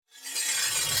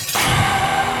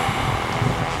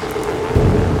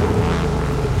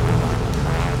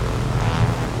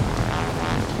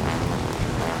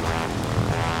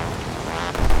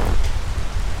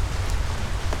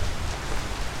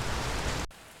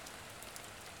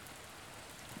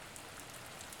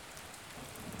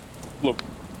Look,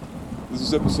 this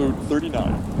is episode 39,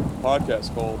 a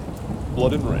podcast called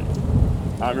Blood and Rain.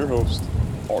 I'm your host,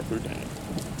 Arthur Dane.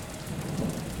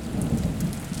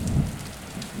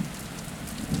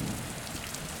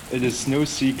 It is no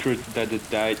secret that the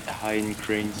diet high in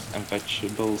grains and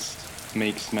vegetables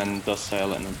makes men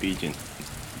docile and obedient.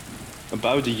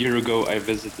 About a year ago, I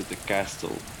visited the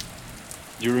castle.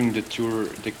 During the tour,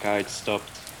 the guide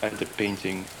stopped at the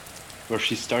painting, where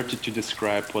she started to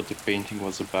describe what the painting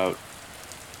was about.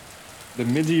 The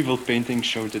medieval painting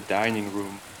showed the dining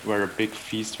room, where a big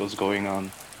feast was going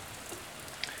on.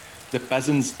 The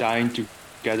peasants dined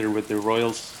together with the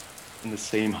royals in the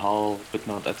same hall, but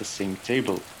not at the same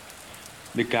table.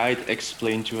 The guide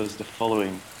explained to us the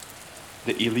following.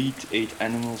 The elite ate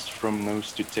animals from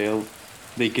nose to tail.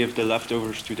 They give the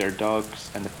leftovers to their dogs,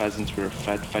 and the peasants were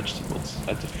fed vegetables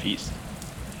at the feast.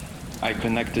 I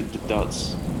connected the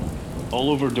dots. All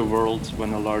over the world,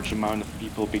 when a large amount of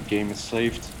people became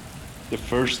enslaved, the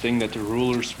first thing that the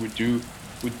rulers would do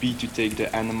would be to take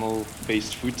the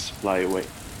animal-based food supply away.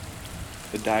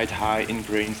 The diet high in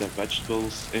grains and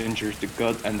vegetables injures the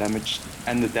gut and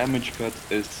the damaged gut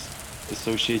is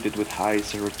associated with high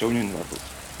serotonin levels.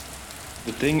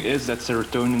 The thing is that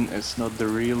serotonin is not the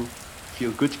real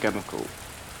feel-good chemical,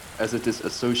 as it is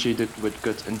associated with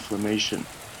gut inflammation.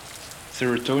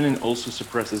 Serotonin also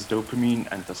suppresses dopamine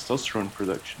and testosterone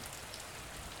production.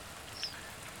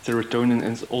 Serotonin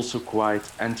is also quite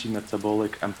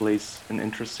anti-metabolic and plays an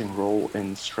interesting role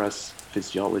in stress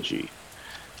physiology.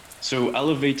 So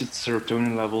elevated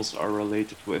serotonin levels are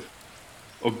related with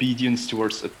obedience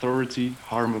towards authority,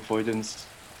 harm avoidance,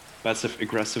 passive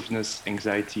aggressiveness,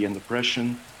 anxiety and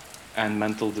depression, and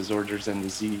mental disorders and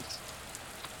disease.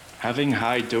 Having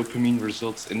high dopamine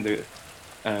results in the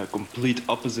complete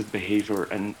opposite behavior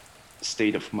and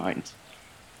state of mind.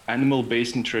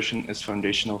 Animal-based nutrition is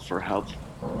foundational for health,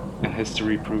 and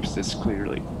history proves this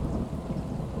clearly.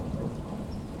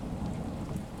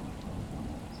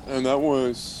 And that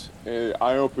was an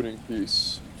eye-opening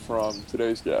piece from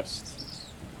today's guest.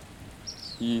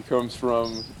 He comes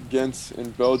from Ghent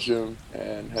in Belgium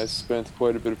and has spent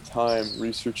quite a bit of time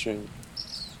researching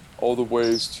all the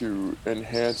ways to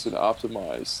enhance and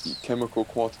optimize the chemical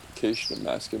quantification of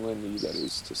masculinity, that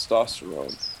is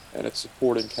testosterone, and its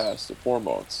supporting cast of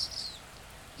hormones.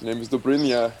 His name is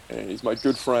Dobrynya, and he's my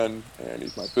good friend, and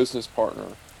he's my business partner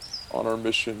on our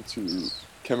mission to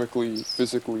chemically,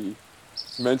 physically,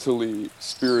 mentally,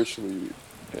 spiritually,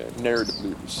 and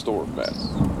narratively restore men.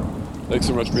 Thanks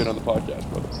so much for being on the podcast,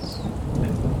 brother.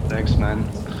 Thanks, man.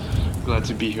 Glad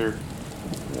to be here.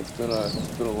 It's been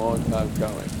a long time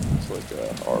coming. It's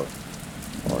like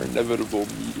our inevitable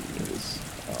meeting is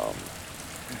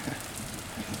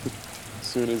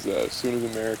as soon as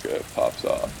America pops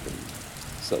off and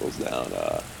settles down,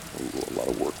 a lot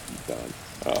of work to be done.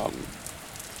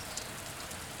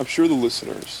 I'm sure the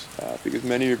listeners, because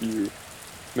many of the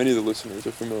listeners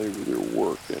are familiar with your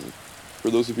work, and for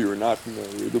those of you who are not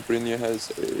familiar, Dobrynya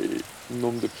has a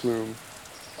nom de plume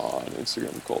on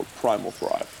Instagram called Primal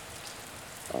Thrive.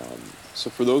 So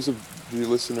for those of the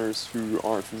listeners who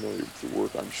aren't familiar with your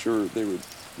work, I'm sure they would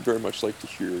very much like to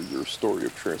hear your story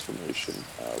of transformation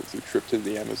with your trip to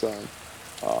the Amazon,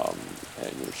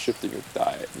 and your shifting of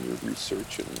diet and your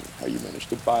research and how you managed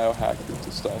to biohack your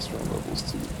testosterone levels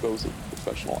to those of a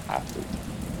professional athlete.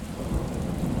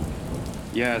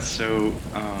 Yeah, so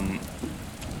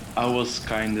I was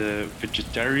kind of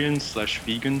vegetarian /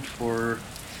 vegan for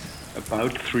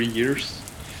about 3 years,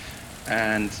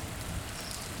 and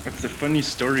it's a funny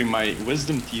story. My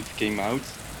wisdom teeth came out,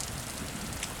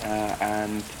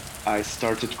 and I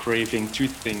started craving two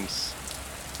things.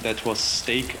 That was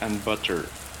steak and butter.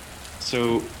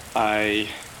 So I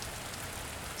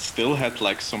still had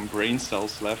like some brain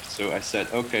cells left. So I said,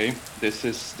 okay, this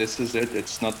is it.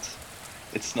 It's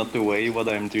not the way what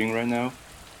I'm doing right now.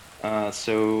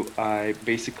 So I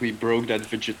basically broke that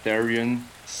vegetarian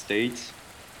state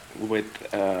with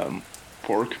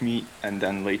pork meat and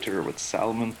then later with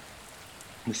salmon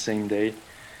the same day.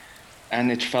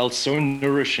 And it felt so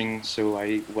nourishing. So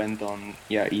I went on,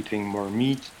 eating more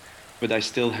meat, but I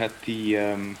still had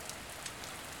the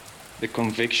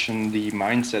conviction, the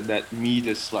mindset that meat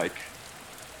is like,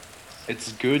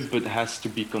 it's good, but has to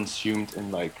be consumed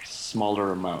in like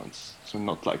smaller amounts. So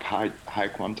not like high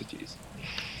quantities.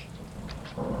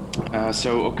 I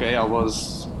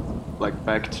was like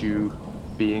back to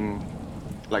being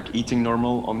like eating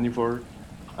normal omnivore,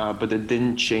 but it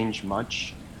didn't change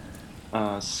much.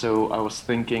 So I was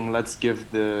thinking, let's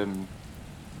give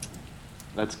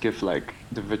like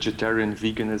the vegetarian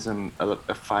veganism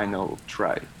a final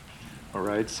try. All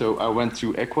right. So I went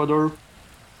to Ecuador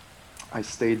I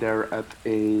stayed there at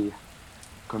a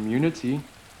community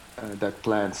that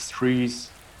plants trees,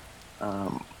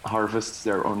 harvests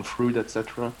their own fruit,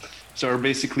 etc. So we're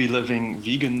basically living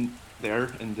vegan there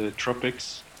in the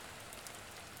tropics,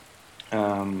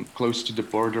 close to the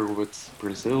border with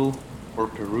Brazil or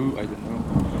Peru, I don't know.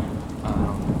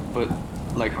 But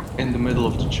like in the middle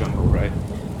of the jungle, right?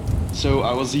 So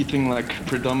I was eating like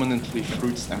predominantly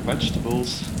fruits and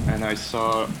vegetables, and I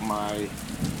saw my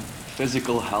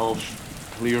physical health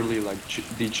clearly like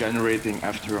degenerating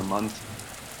after a month.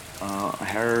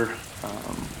 Hair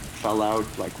fell out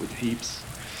like with heaps,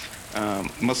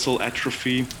 muscle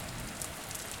atrophy,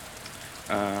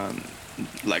 um,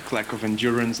 like lack of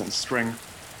endurance and strength,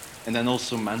 and then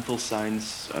also mental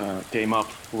signs came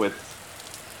up with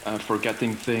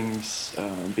forgetting things,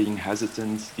 being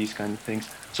hesitant, these kind of things.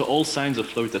 So all signs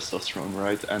of low testosterone,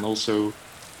 right? And also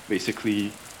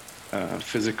basically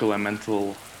physical and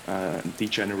mental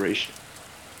degeneration.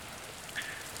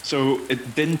 So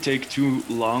it didn't take too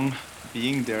long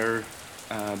being there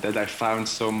that I found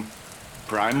some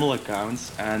primal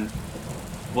accounts. And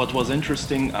what was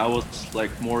interesting, I was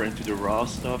like more into the raw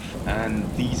stuff, and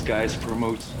these guys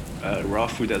promote raw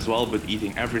food as well, but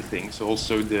eating everything. So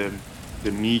also the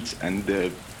meat and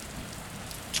the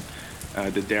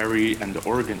dairy and the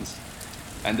organs.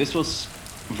 And this was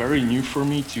very new for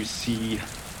me to see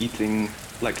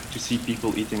to see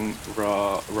people eating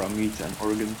raw meat and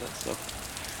organs and stuff.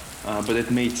 But it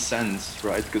made sense,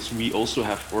 right? Because we also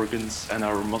have organs and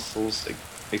our muscles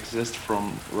exist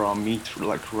from raw meat,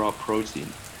 like raw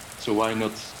protein. So why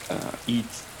not eat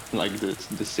like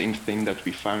the same thing that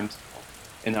we found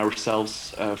in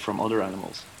ourselves from other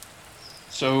animals?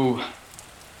 So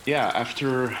yeah,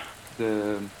 after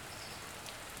the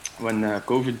when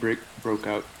COVID broke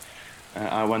out,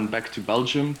 I went back to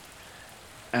Belgium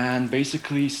and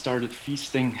basically started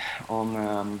feasting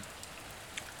on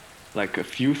like a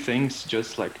few things,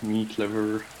 just like meat,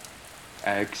 liver,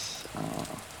 eggs,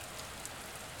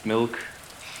 milk,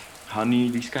 honey,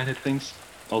 these kind of things.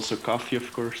 Also coffee,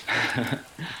 of course.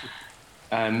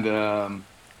 And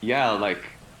yeah, like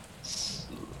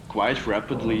quite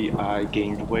rapidly, I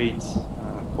gained weight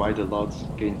quite a lot,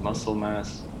 gained muscle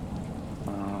mass,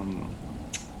 um,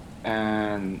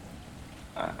 and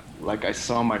like I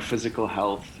saw my physical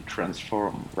health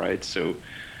transform, right? So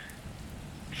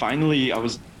finally, I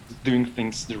was doing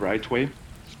things the right way.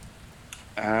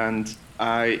 And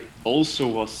I also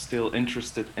was still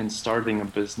interested in starting a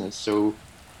business. So,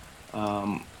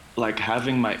 like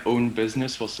having my own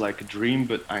business was like a dream,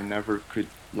 but I never could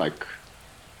like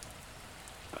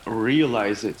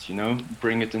realize it,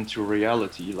 bring it into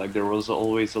reality. Like there was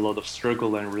always a lot of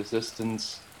struggle and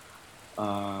resistance.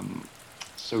 Um,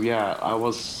 so yeah, I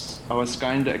was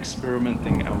kind of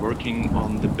experimenting and working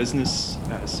on the business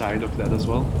side of that as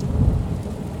well.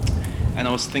 And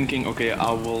I was thinking, okay,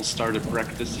 I will start a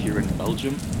practice here in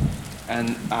Belgium.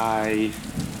 And I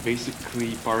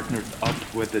basically partnered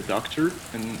up with a doctor,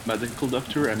 a medical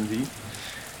doctor, MD,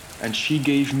 and she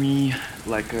gave me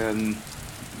like a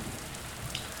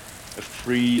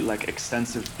free, like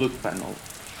extensive blood panel.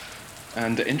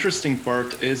 And the interesting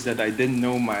part is that I didn't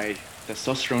know my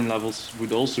testosterone levels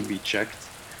would also be checked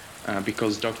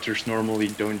because doctors normally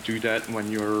don't do that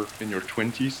when you're in your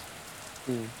 20s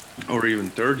or even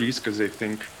 30s because they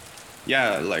think,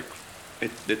 yeah, like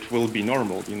it will be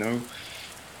normal,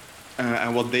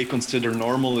 and what they consider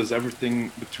normal is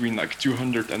everything between like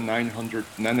 200 and 900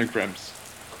 nanograms,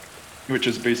 which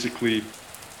is basically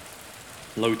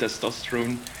low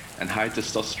testosterone and high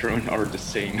testosterone are the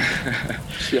same.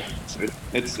 Yeah. So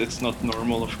it's not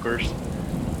normal, of course.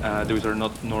 Those are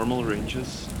not normal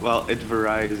ranges. Well, it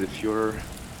varies if you're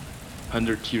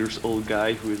 100 years old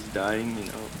guy who is dying,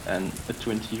 and a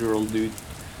 20-year-old dude.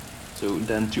 So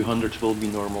then 200 will be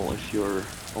normal if you're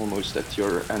almost at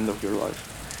your end of your life.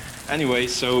 Anyway,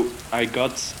 so I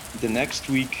got the next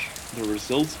week the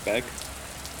results back,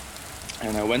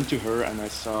 and I went to her and I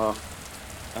saw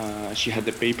she had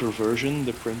the paper version,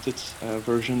 the printed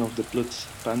version of the blood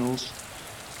panels.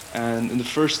 And the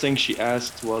first thing she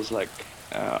asked was like,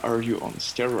 are you on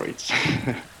steroids?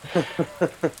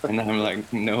 And I'm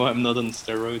like, no, I'm not on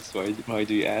steroids. Why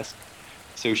do you ask?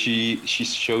 So she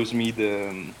shows me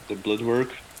the blood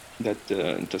work that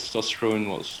the testosterone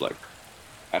was like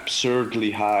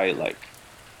absurdly high, like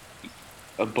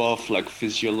above like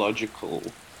physiological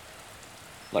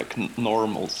like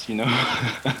normals,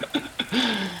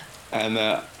 And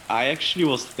I actually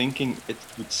was thinking it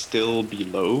would still be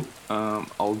low,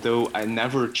 although I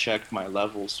never checked my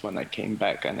levels when I came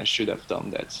back, and I should have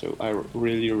done that. So I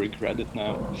really regret it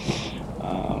now.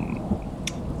 Um,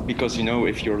 because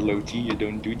if you're low T, you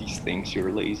don't do these things.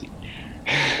 You're lazy.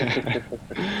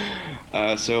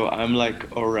 So I'm like,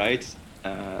 all right,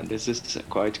 this is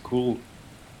quite cool,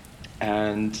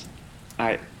 and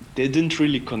I didn't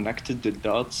really connected the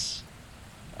dots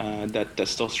that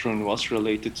testosterone was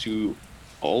related to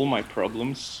all my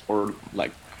problems or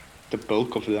like the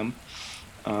bulk of them.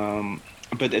 Um,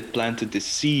 but it planted the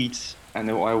seeds, and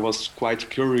I was quite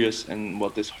curious in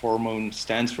what this hormone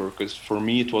stands for, because for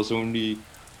me it was only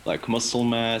like muscle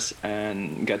mass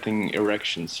and getting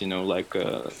erections, like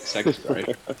a sex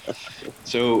drive.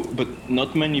 So, but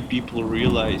not many people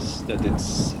realize that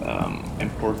it's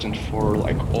important for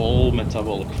like all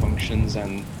metabolic functions,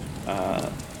 and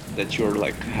that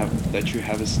you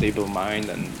have a stable mind,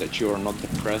 and that you are not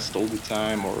depressed all the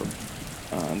time, or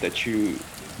that you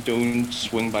don't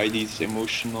swing by these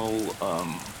emotional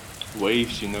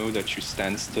waves, that you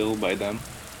stand still by them.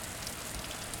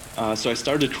 So I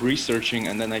started researching,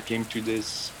 and then I came to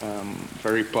this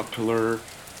very popular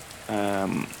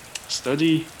um,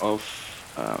 study of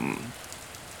um,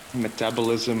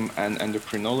 metabolism and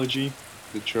endocrinology,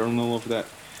 the journal of that.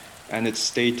 And it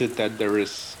stated that there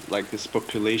is like this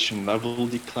population level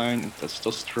decline in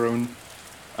testosterone,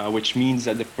 which means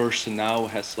that the person now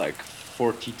has like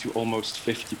 40 to almost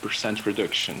 50%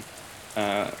 reduction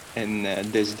in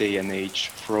this day and age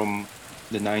from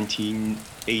the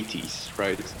 1980s,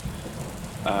 right?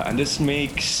 And this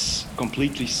makes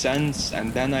completely sense.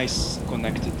 And then I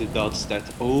connected the dots that,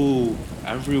 oh,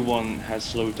 everyone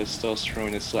has low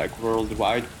testosterone. It's like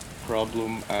worldwide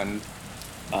problem. And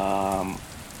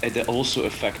it also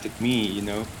affected me,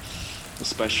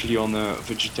 especially on a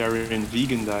vegetarian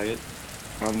vegan diet.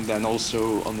 And then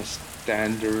also on a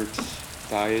standard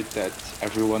diet that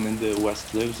everyone in the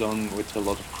West lives on, with a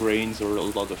lot of grains or a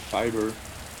lot of fiber,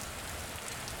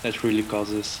 that really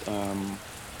causes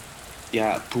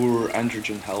poor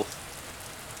androgen health.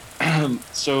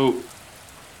 So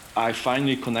I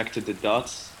finally connected the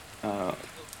dots,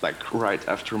 like right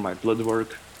after my blood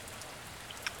work.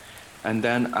 And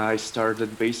then I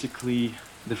started basically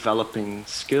developing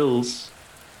skills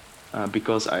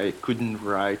because I couldn't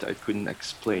write, I couldn't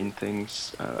explain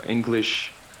things.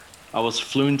 English, I was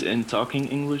fluent in talking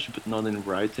English, but not in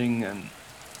writing and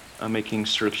making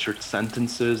structured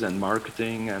sentences and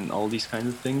marketing and all these kinds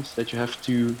of things that you have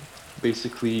to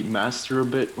basically master a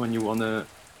bit when you want to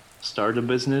start a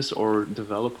business or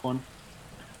develop one.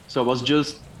 So I was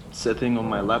just sitting on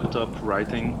my laptop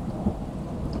writing,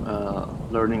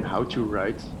 learning how to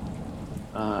write.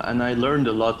 And I learned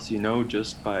a lot,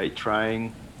 just by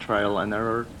trying, trial and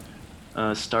error.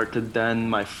 Started then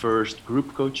my first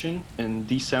group coaching in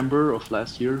December of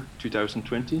last year,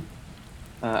 2020.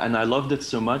 And I loved it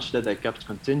so much that I kept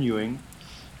continuing.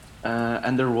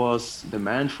 And there was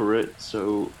demand for it.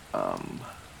 So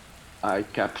I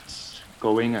kept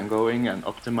going and going and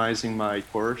optimizing my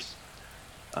course.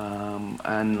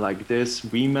 And like this,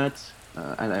 we met,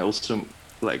 and I also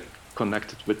like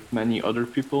connected with many other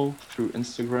people through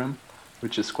Instagram,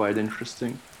 which is quite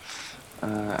interesting.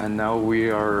 And now we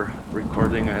are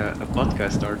recording a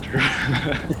podcast, Arthur.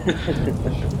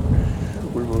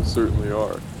 We most certainly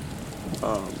are.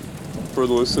 Um, for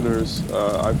the listeners,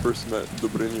 I first met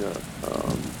Dobrynia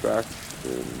back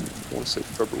in, I want to say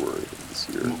February of this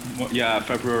year. Yeah,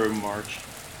 February, March.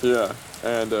 Yeah,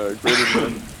 and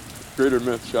Greater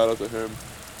Myth, shout out to him.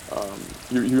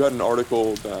 You had an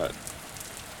article that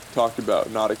talked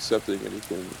about not accepting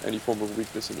anything, any form of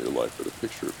weakness in your life, with a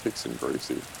picture of Pixon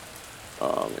Gracie.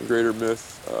 And Greater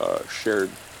Myth shared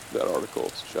that article,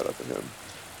 so shout out to him.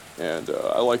 And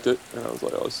I liked it, and I was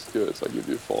like, oh, this is good. So I give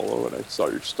you a follow, and I saw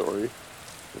your story.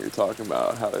 And you're talking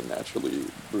about how to naturally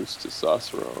boost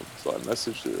testosterone. So I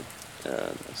messaged you,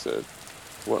 and I said,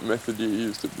 what method do you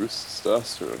use to boost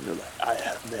testosterone? And you're like, I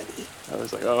have many. I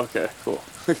was like, oh, okay, cool.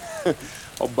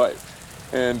 I'll bite.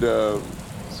 And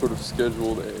sort of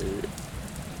scheduled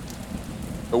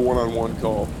a one-on-one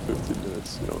call, 15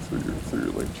 minutes, through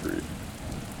your link tree.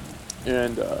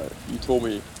 And you told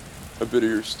me a bit of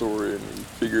your story, and we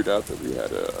figured out that we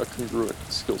had a congruent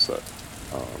skill set.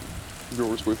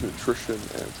 Yours with nutrition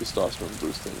and testosterone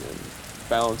boosting and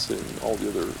balancing all the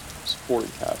other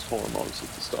supporting cast hormones of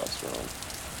testosterone.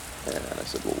 And I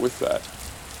said, well, with that,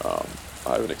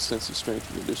 I have an extensive strength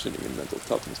and conditioning and mental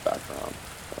toughness background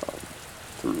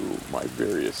through my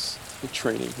various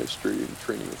training history, and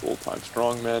training with old-time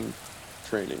strongmen,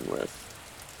 training with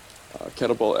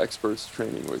kettlebell experts,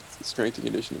 training with strength and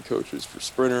conditioning coaches for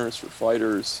sprinters, for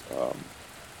fighters,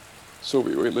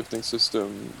 Soviet weightlifting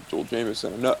system, Joel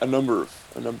Jamieson, a number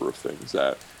of things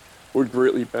that would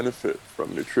greatly benefit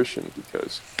from nutrition,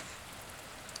 because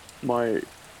my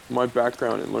my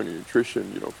background in learning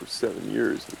nutrition, for 7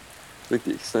 years, I think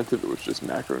the extent of it was just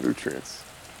macronutrients.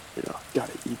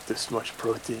 Gotta eat this much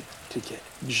protein to get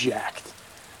jacked.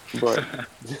 But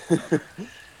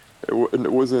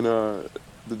it wasn't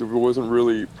there wasn't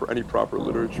really any proper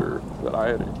literature that I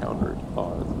had encountered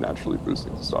on naturally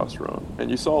boosting testosterone.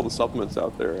 And you saw all the supplements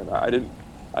out there, and I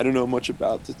didn't know much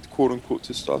about the quote unquote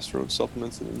testosterone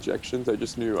supplements and injections. I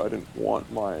just knew I didn't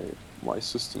want my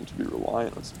system to be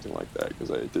reliant on something like that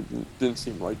because it didn't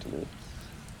seem right to me.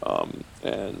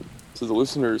 And to the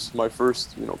listeners, my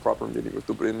first proper meeting with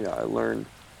Dobrynya, I learned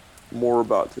more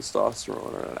about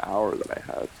testosterone in an hour than I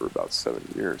had for about 7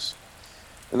 years.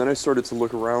 And then I started to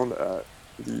look around at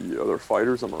the other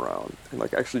fighters I'm around, and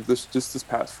like actually this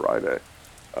past Friday,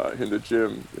 in the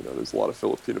gym, there's a lot of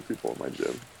Filipino people in my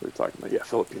gym. They're talking like, yeah,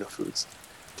 Filipino food's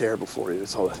terrible for you.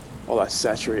 It's all that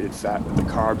saturated fat with the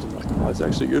carbs. I'm like, oh, it's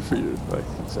actually good for you. Like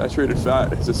saturated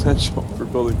fat is essential for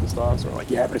building testosterone. Like,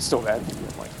 yeah, but it's still bad for you.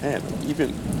 I'm like, man, like,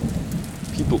 even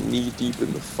people knee deep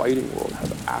in the fighting world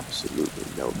have absolutely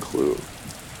no clue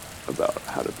about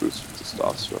how to boost your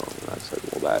testosterone. And I said,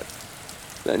 well,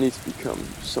 that needs to become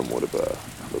somewhat of a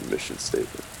mission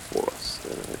statement for us.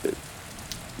 And it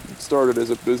started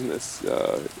as a business,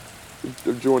 of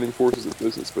joining forces of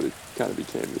business, but it kind of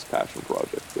became this passion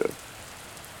project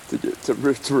to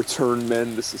return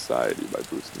men to society by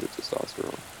boosting their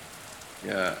testosterone.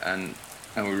 Yeah, and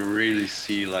we really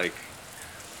see like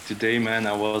today, man.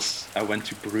 I went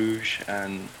to Bruges,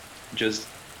 and just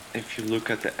if you look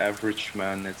at the average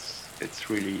man, it's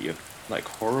really like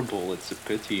horrible. It's a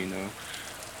pity,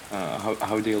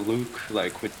 how they look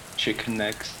like with chicken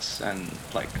necks and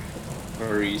like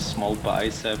very small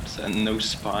biceps and no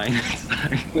spine. It's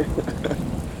like,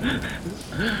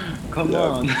 come Yeah,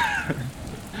 on.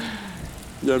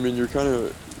 yeah. I mean,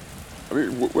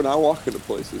 when I walk into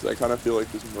places, I kind of feel like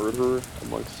this murderer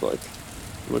amongst like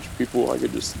a bunch of people I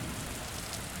could just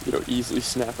easily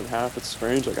snap in half. It's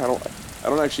strange. Like I don't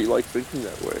actually like thinking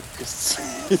that way because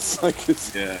it's like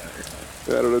Yeah.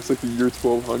 I don't know. It's like the year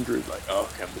 1200. Like, oh,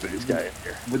 come the biggest guy in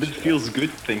here. But it feels good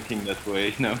thinking that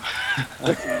way,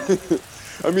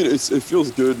 I mean, it feels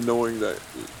good knowing that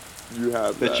you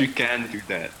have that that. you can do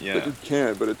that. That Yeah. you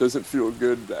can, but it doesn't feel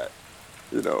good that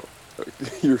you know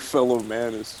your fellow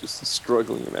man is just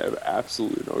struggling and they have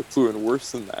absolutely no clue. And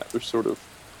worse than that, they're sort of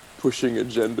pushing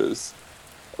agendas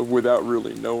without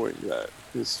really knowing that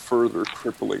is further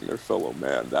crippling their fellow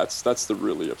man. That's the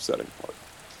really upsetting part.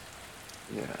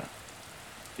 Yeah.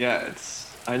 Yeah,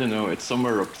 I don't know, it's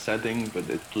somewhere upsetting, but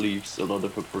it leaves a lot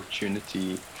of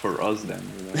opportunity for us then.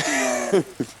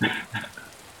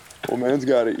 Well, man's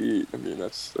got to eat. I mean,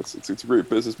 it's a great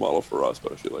business model for us,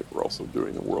 but I feel like we're also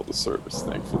doing the world a service,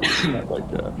 thankfully. Like,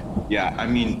 Yeah, I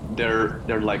mean, there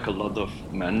like a lot of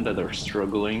men that are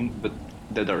struggling, but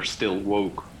that are still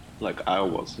woke, like I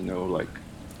was, like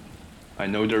I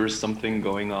know there is something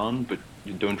going on, but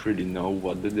you don't really know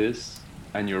what it is,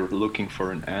 and you're looking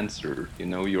for an answer.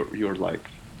 You're like,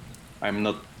 I'm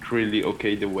not really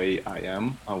okay the way I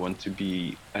am. I want to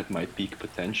be at my peak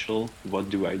potential. What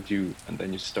do I do? And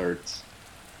then you start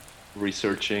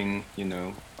researching,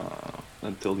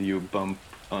 until you bump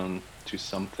onto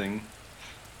something.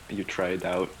 You try it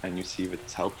out and you see if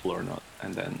it's helpful or not.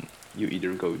 And then you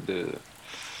either go to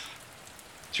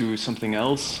something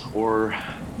else or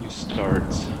you start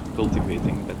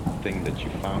cultivating that thing that you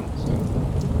found. So,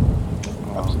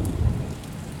 absolutely.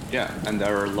 yeah, and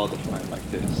there are a lot of men like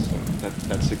this. So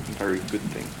that's a very good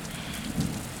thing.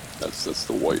 That's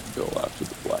the white pill after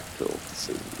the black pill, to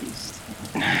say the least.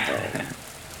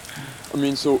 I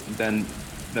mean, so Then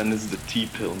it's the T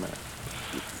pill, man.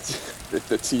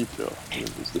 the T pill,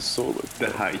 there's the solar pill,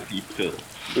 The high T pill.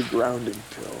 the grounding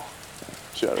pill.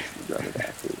 Shout out to the grounded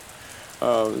athlete.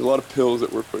 There's a lot of pills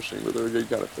that we're pushing, but they're a good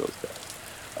kind of pills, guys.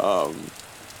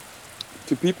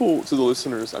 To the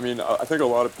listeners, I mean, I think a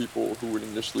lot of people who would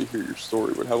initially hear your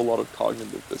story would have a lot of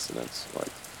cognitive dissonance.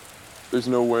 Like, there's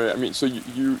no way. I mean, so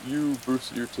you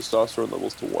boosted your testosterone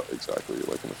levels to what exactly?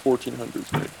 Like in the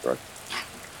 1400s, right? Correct?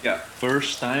 Yeah,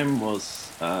 first time was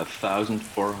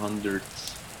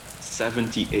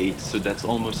 1478, so that's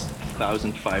almost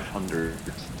 1500.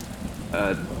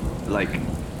 Like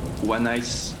when I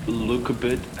look a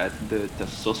bit at the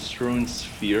testosterone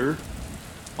sphere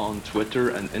on Twitter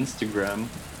and Instagram,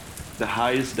 the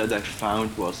highest that I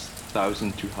found was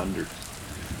 1200.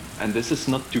 And this is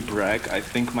not to brag. I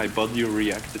think my body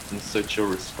reacted in such a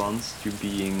response to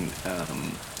being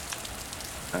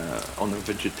on a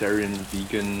vegetarian,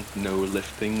 vegan, no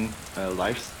lifting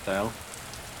lifestyle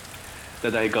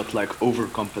that I got like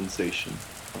overcompensation.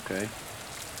 Okay.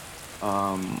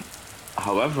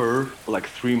 However, like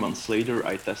 3 months later,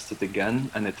 I tested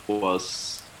again, and it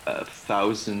was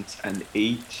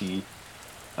 1,080,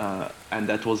 and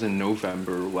that was in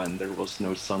November when there was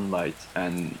no sunlight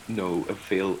and no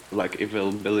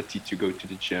availability to go to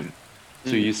the gym.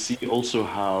 So Mm. you see also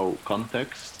how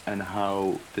context and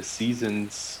how the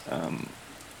seasons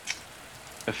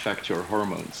affect your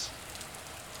hormones.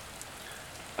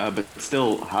 But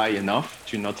still high enough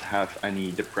to not have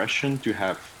any depression, to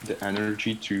have the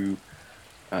energy to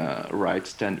write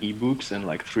 10 ebooks in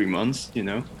like 3 months,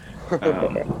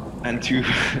 and to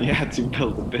yeah, to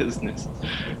build a business.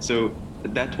 So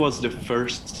that was the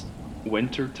first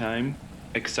winter time,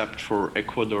 except for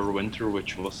Ecuador winter,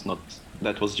 which was not,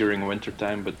 that was during winter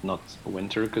time, but not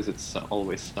winter because it's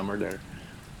always summer there.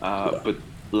 Yeah. But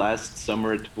last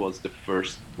summer it was the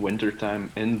first winter time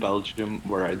in Belgium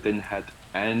where I didn't had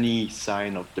any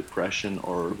sign of depression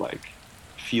or like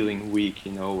feeling weak,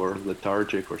 or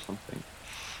lethargic or something.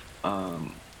 Um,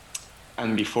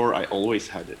 and before I always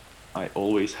had it. I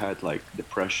always had like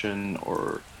depression or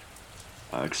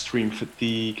extreme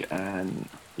fatigue. And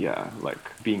yeah, like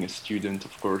being a student,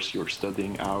 of course, you're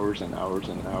studying hours and hours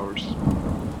and hours.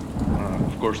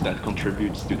 Of course, that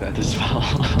contributes to that as well.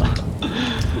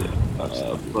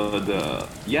 Absolutely. But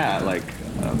yeah, like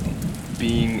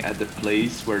being at a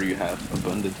place where you have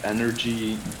abundant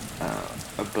energy,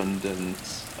 abundant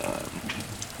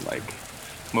like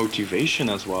motivation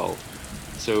as well.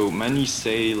 So many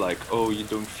say like, oh, you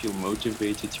don't feel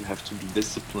motivated, you have to be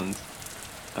disciplined.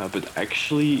 But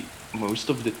actually, most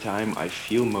of the time I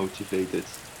feel motivated.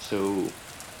 So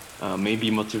maybe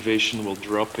motivation will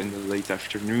drop in the late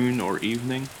afternoon or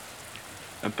evening.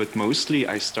 But mostly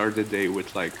I start the day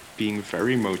with like being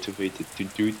very motivated to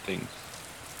do things.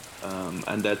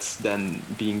 And that's then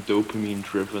being dopamine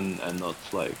driven and not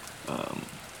like,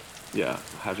 yeah,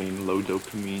 having low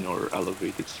dopamine or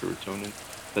elevated serotonin.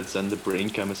 That's then the brain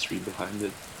chemistry behind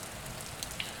it.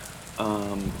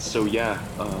 So yeah,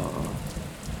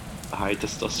 high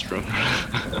testosterone.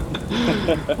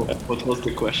 What was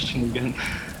the question again?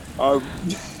 Um,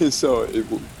 so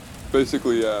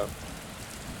basically, what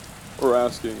we're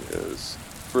asking is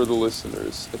for the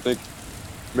listeners. I think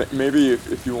maybe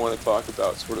if you want to talk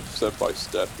about sort of step by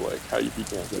step, like how you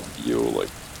began to Yeah. feel,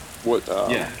 like what,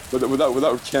 Yeah.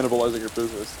 without cannibalizing your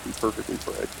business, to be perfectly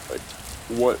frank, like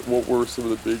what were some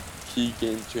of the big key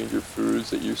game changer foods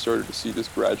that you started to see this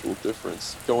gradual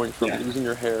difference going from Yeah. losing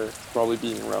your hair to probably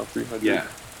being around 300 Yeah.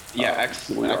 Yeah.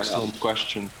 to where you are now? Excellent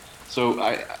question. So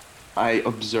I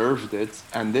observed it,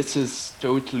 and this is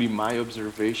totally my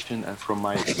observation and from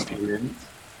my experience.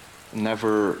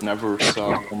 Never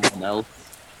saw someone else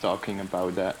talking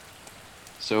about that.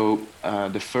 So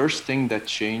the first thing that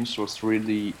changed was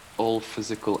really all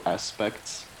physical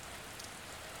aspects.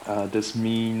 This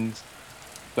means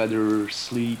better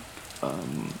sleep,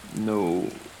 no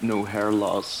hair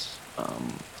loss,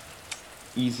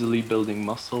 easily building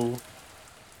muscle.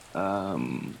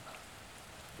 Um,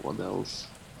 what else?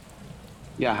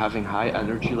 Yeah, having high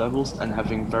energy levels and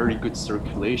having very good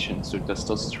circulation. So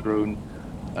testosterone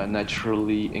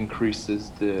naturally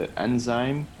increases the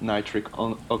enzyme nitric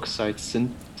oxide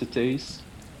synthetase,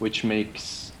 which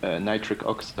makes nitric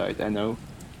oxide, NO,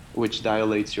 which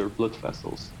dilates your blood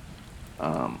vessels.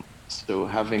 So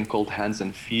having cold hands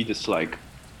and feet is like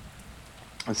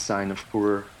a sign of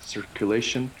poor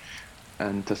circulation,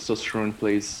 and testosterone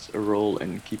plays a role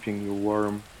in keeping you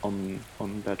warm on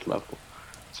that level.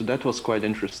 So that was quite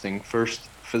interesting. First,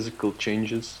 physical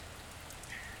changes,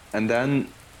 and then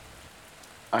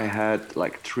I had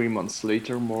like 3 months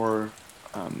later more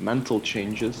mental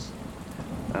changes,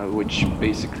 which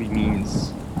basically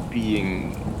means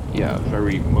being, yeah,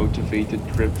 very motivated,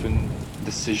 driven.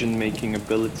 Decision making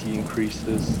ability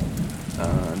increases.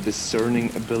 Discerning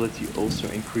ability also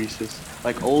increases.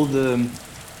 Like all the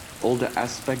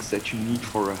aspects that you need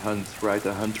for a hunt, right?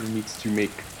 A hunter needs to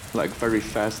make like very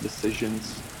fast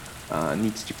decisions,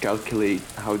 needs to calculate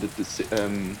how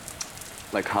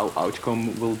like how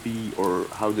outcome will be, or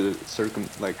how the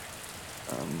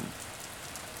um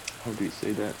how do you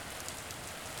say that?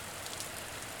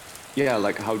 Yeah,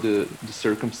 like how the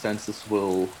circumstances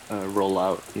will roll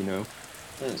out,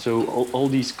 Mm. So all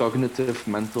these cognitive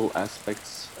mental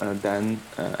aspects then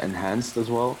enhanced as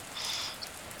well.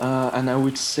 And I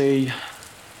would say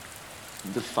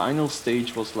the final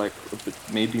stage was like a bit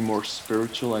maybe more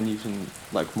spiritual and even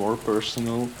like more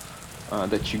personal,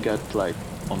 that you get like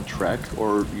on track,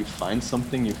 or you find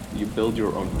something, you build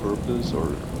your own purpose, or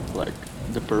like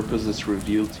the purpose is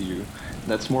revealed to you.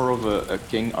 That's more of a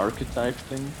king archetype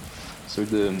thing. So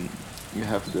you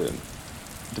have the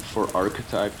four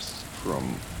archetypes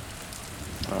from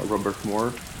Robert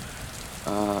Moore.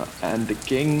 And the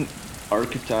king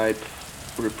archetype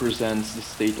represents the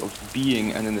state of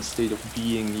being, and in the state of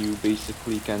being, you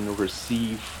basically can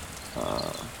receive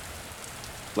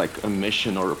like a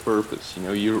mission or a purpose. You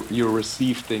know, you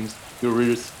receive things. You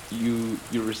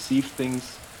receive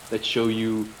things that show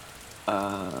you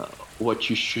what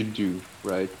you should do,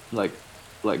 right? Like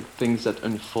things that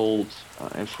unfold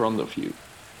in front of you.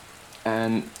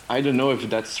 And I don't know if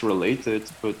that's related,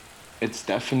 but it's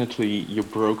definitely you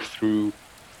broke through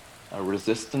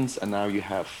resistance, and now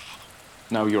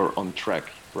you're on track,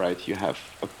 right? You have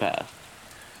a path,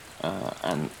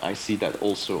 and I see that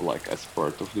also like as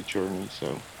part of the journey.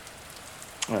 So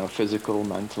physical,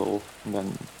 mental, and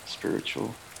then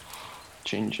spiritual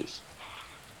changes.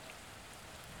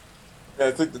 Yeah,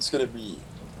 I think that's going to be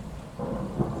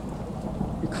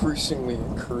increasingly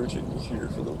encouraging to hear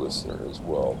for the listener as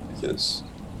well, because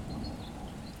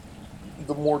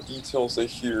the more details they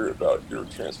hear about your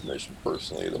transformation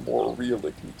personally, the more real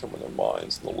it can become in their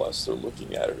minds, and the less they're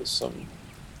looking at it as some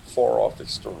far off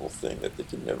external thing that they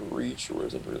can never reach or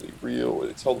isn't really real, or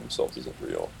they tell themselves isn't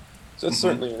real. So that's Hmm.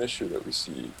 certainly an issue that we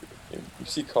see. We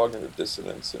see cognitive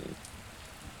dissonance in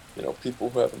people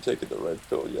who haven't taken the red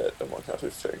pill yet, among other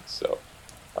things. So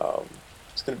um,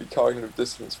 it's going to be cognitive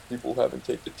dissonance for people who haven't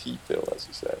taken the T pill, as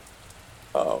you say.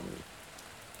 Um,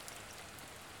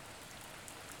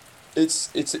 it's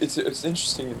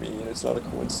interesting to me, and it's not a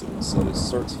coincidence that it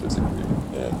starts physically.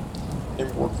 And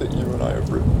in work that you and I have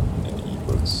written, in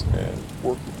ebooks, and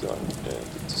work we've done in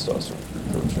the testosterone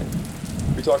group coaching,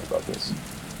 we talk about this.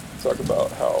 We talk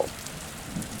about how,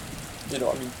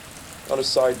 I mean, on a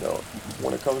side note,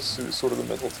 when it comes to sort of the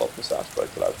mental toughness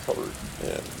aspect that I've covered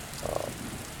um,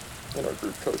 in our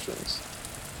group coachings,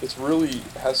 it really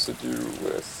has to do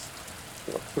with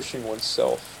pushing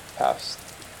oneself past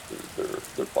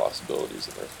their possibilities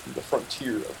and the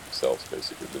frontier of themselves,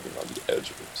 basically living on the edge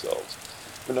of themselves.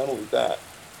 But not only that,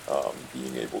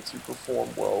 being able to perform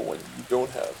well when you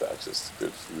don't have access to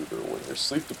good food or when you're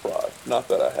sleep deprived. Not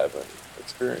that I have any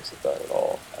experience with that at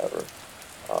all, ever.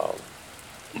 Um,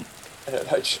 and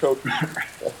I joke,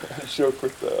 I joke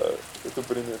with the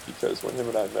Benigno because when him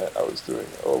and I met, I was doing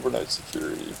overnight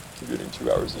security, commuting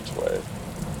 2 hours each way,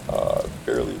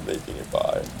 barely making it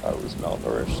by. I was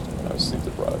malnourished and I was sleep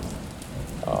deprived.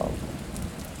 Um,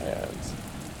 and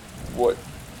what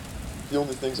the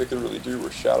only things I could really do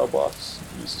were shadow box,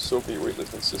 use the Soapy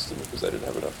weightlifting system because I didn't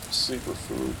have enough sleep or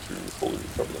food to fully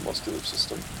recover the muscular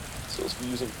system. So I was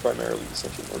using primarily the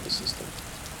central nervous system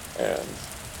and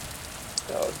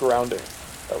grounding.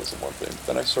 That was the one thing.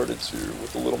 Then I started to,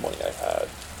 with the little money I had,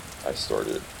 I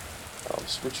started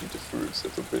switching to foods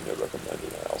that the Vidya recommended,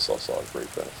 and I also saw a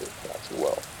great benefit back to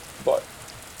well. But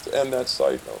to end that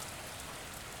side note,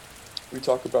 we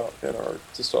talk about in our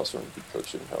testosterone group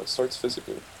coaching how it starts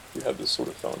physically. You have this sort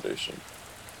of foundation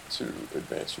to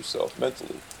advance yourself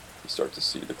mentally. You start to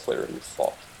see the clarity of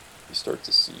thought. You start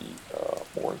to see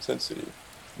more intensity.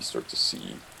 You start to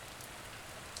see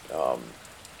um,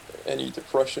 any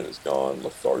depression is gone,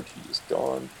 lethargy is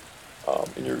gone,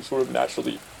 and you're sort of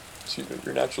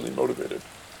you're naturally motivated.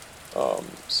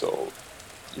 So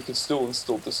you can still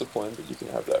instill discipline, but you can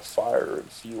have that fire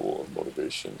and fuel and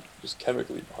motivation just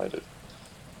chemically behind it.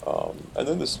 And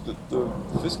then the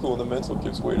physical and the mental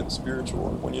gives way to the spiritual.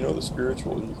 And when you know the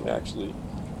spiritual, you can actually,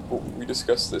 we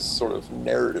discuss this sort of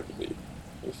narratively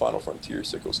in the Final Frontier.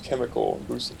 So it goes chemical and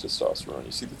boosting testosterone.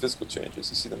 You see the physical changes,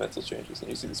 you see the mental changes, and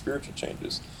you see the spiritual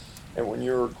changes. And when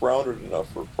you're grounded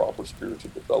enough for proper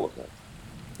spiritual development,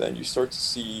 then you start to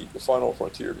see the Final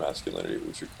Frontier masculinity,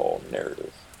 which we call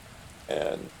narrative.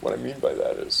 And what I mean by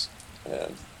that is,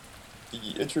 and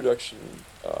the introduction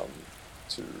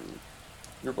to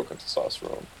your book on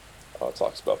testosterone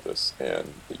talks about this,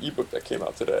 and the ebook that came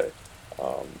out today,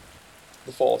 um,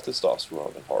 The Fall of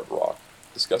Testosterone and Hard Rock,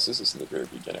 discusses this in the very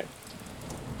beginning.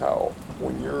 How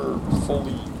when you're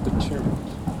fully attuned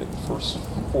in the first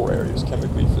four areas,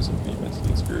 chemically, physically, mentally,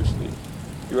 and spiritually,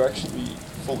 you actually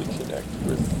fully connect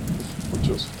with what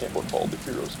Joseph Campbell called the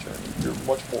hero's journey. You're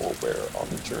much more aware on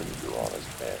the journey you're on as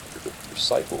a man, your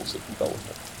cycles of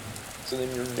development. So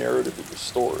then your narrative is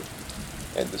restored,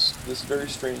 and this very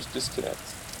strange disconnect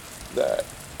that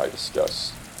I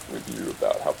discuss with you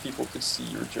about how people could see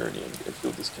your journey and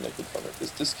feel disconnected from it.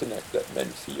 This disconnect that men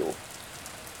feel,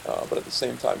 but at the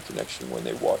same time connection when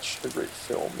they watch a great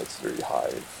film that's very high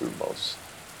in thumos,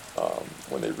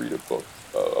 when they read a book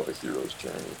of a hero's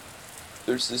journey.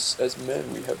 There's this, as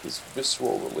men, we have this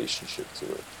visceral relationship to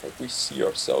it. Like we see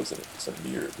ourselves in it. It's a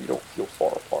mirror. We don't feel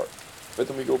far apart. But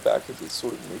then we go back into this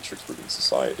sort of matrix within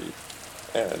society,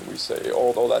 and we say,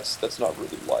 oh, that's not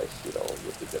really life. You know,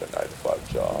 you have to get a 9 to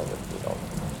 5 job and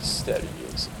be steady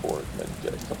and support, and then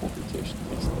get a couple vacation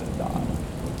weeks and then die.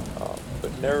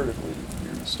 But narratively,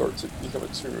 you start to become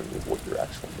attuned with what your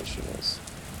actual mission is,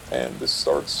 and this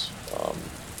starts.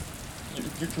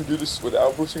 You can do this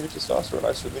without boosting your testosterone.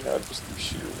 I certainly have, just through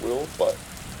sheer will, but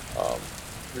um,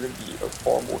 you're going to be a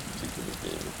far more complete human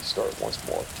being if you start once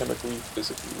more chemically,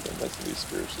 physically, and mentally,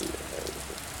 spiritually, and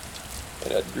narratively.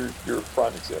 And Ed, you're a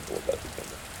prime example of that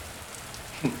dependent.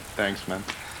 Thanks, man.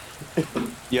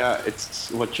 Yeah,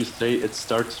 it's what you say. It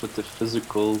starts with the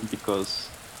physical because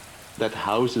that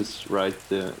houses, right,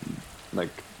 the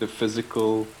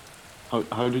physical.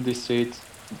 How do they say it?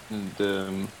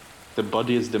 The the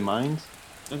body is the mind,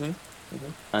 Mm-hmm.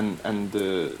 Mm-hmm. and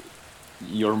the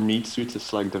your meat suit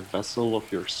is like the vessel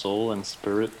of your soul and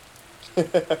spirit.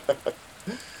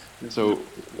 You So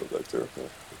love that term.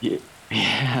 Yeah. yeah,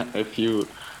 yeah, if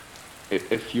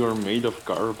you're made of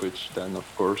garbage, then of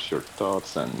course your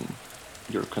thoughts and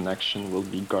your connection will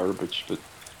be garbage. But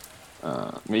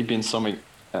maybe in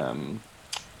um,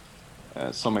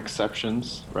 some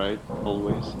exceptions, right?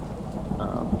 Always.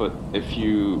 But if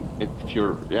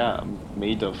you're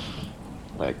made of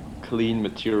like clean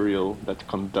material that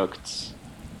conducts,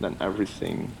 then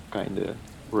everything kind of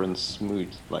runs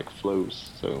smooth, like flows.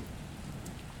 So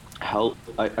health,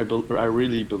 I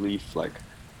really believe like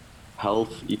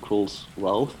health equals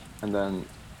wealth, and then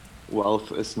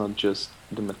wealth is not just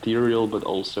the material, but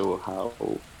also how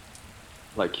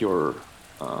like your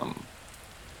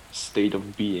state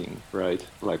of being, right?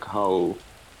 Like how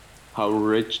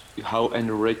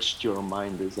enriched your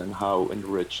mind is and how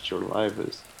enriched your life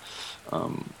is.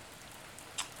 Um,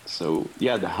 so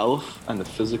yeah, the health and the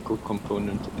physical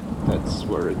component, that's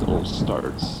where it all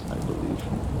starts, I believe.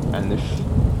 And if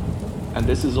and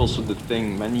this is also the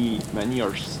thing, many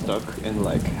are stuck in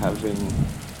like having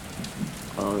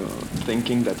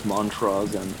thinking that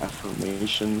mantras and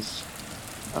affirmations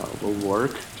will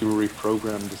work to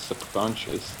reprogram the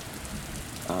subconscious.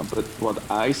 But what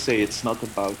I say, it's not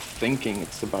about thinking,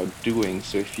 it's about doing.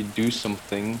 So if you do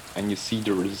something and you see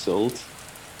the result,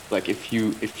 like if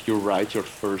you write your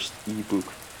first ebook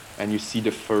and you see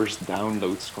the first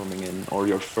downloads coming in, or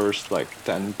your first like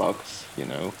 $10,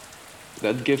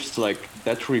 that gives like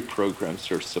that reprograms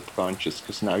your subconscious,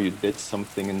 because now you did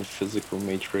something in the physical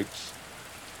matrix.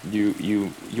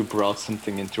 You brought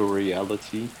something into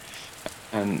reality,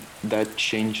 and that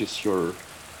changes your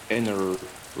inner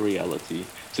reality.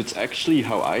 So it's actually,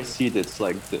 how I see it, it's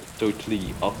like the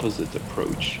totally opposite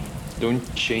approach.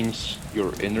 Don't change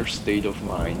your inner state of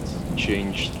mind,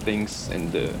 change things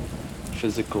in the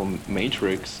physical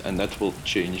matrix, and that will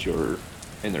change your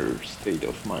inner state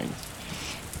of mind.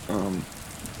 Um,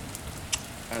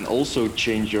 and also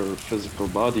change your physical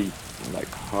body, like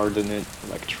harden it,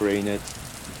 like train it,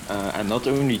 and not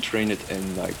only train it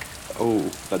in like,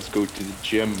 oh, let's go to the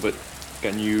gym, but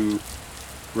can you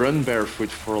run barefoot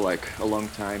for like a long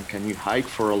time? Can you hike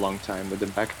for a long time with a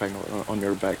backpack on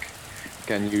your back?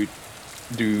 Can you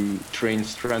train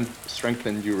strength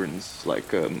endurance,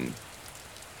 like a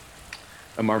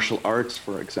martial arts,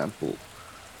 for example?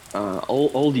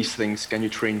 All these things. Can you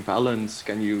train balance?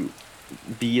 Can you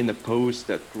be in a pose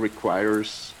that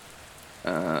requires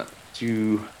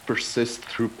to persist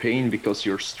through pain because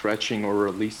you're stretching or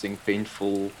releasing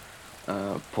painful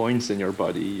points in your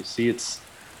body? You see, it's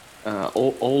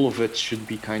all of it should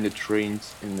be kind of trained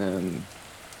in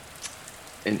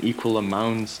equal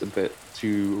amounts a bit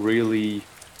to really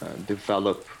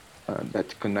develop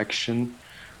that connection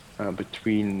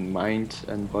between mind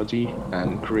and body,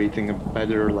 and creating a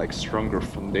better, like stronger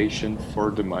foundation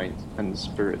for the mind and the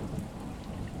spirit.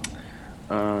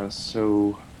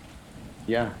 So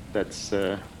yeah, that's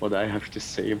what I have to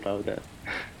say about that.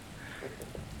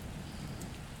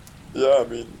 Yeah, I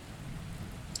mean,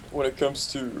 when it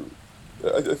comes to,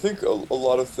 I think a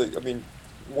lot of things, I mean,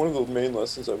 one of the main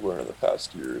lessons I've learned in the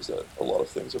past year is that a lot of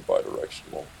things are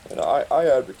bidirectional. And I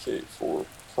advocate for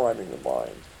priming the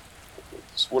mind.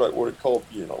 It's what I call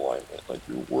be in alignment. Like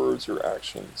your words, your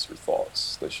actions, your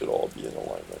thoughts, they should all be in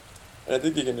alignment. And I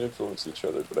think they can influence each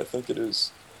other, but I think it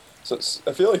is. So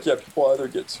I feel like, yeah, people either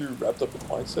get too wrapped up in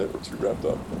mindset or too wrapped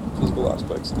up in physical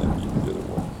aspects and then leave the other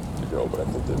one to go. But I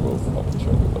think they both help each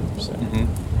other, like you're saying.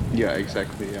 Hmm. Yeah,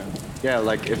 exactly. Yeah, yeah.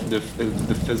 Like if the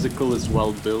physical is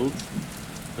well built,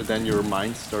 but then your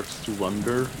mind starts to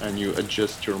wander, and you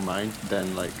adjust your mind,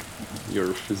 then like your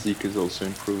physique is also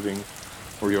improving,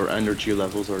 or your energy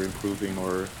levels are improving,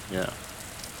 or yeah.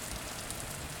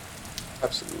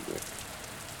 Absolutely.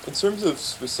 In terms of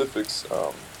specifics,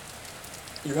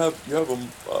 you have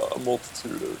a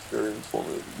multitude of very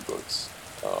informative ebooks.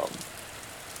 Um,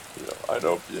 I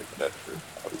know being an editor,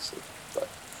 obviously, but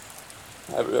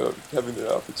having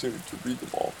the opportunity to read them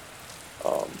all.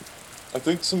 Um, I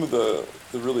think some of the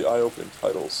really eye-opening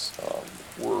titles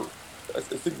were, I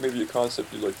think maybe a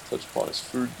concept you'd like to touch upon is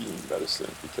food being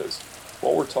medicine, because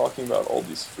while we're talking about all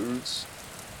these foods,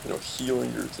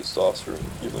 healing your testosterone,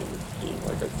 healing your being,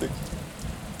 like I think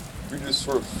we just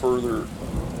sort of further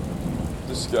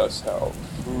discuss how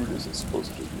food isn't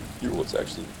supposed to just be fuel, it's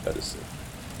actually medicine.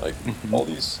 Like Hmm. all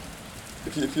these,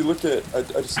 if you look at, I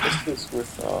discussed this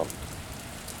with, I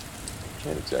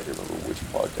can't exactly remember which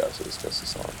podcast I discussed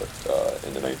this on, but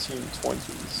in the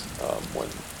 1920s, when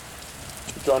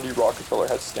John D. Rockefeller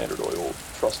had Standard Oil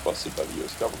trust busted by the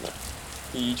US government,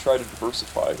 he tried to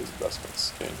diversify his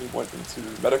investments and he went into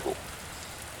medical.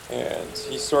 And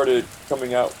he started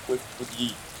coming out with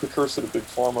the precursor to Big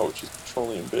Pharma, which is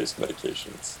petroleum-based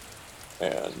medications.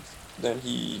 And then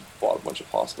he bought a bunch of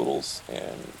hospitals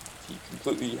and he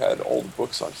completely had all the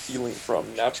books on healing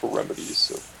from natural remedies,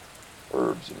 so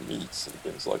herbs and meats and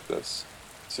things like this,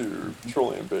 to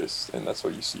petroleum based. And that's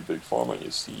why you see Big Pharma and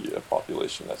you see a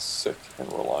population that's sick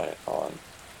and reliant on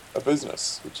a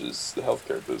business, which is the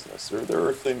healthcare business. There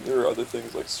are other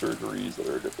things like surgeries that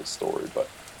are a different story, but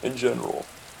in general,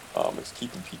 it's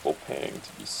keeping people paying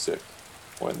to be sick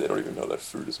when they don't even know that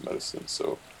food is medicine.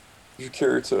 So if you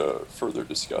care to further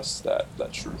discuss that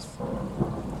truth.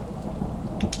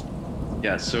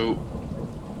 Yeah, so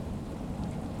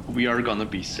we are gonna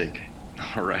be sick,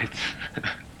 all right?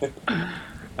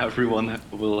 Everyone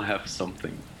will have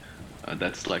something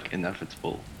that's like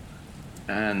inevitable.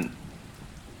 And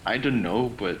I don't know,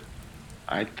 but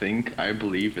I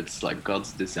believe it's like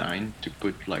God's design to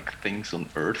put like things on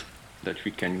earth that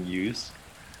we can use.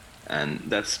 And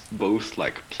that's both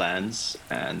like plants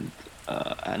and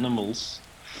animals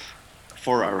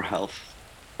for our health.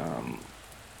 Um,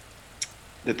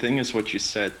 the thing is what you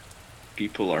said,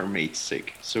 people are made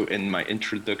sick. So in my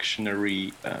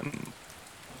introductory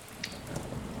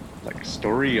like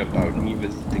story about me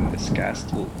visiting this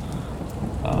castle,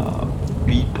 uh,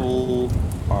 people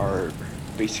are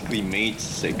basically made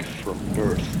sick from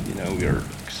birth. We are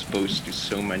exposed to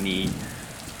so many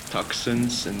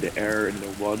toxins in the air, in the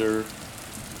water,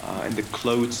 in the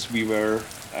clothes we wear,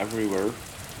 everywhere.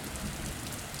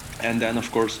 And then,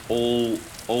 of course, all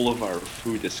of our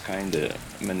food is kind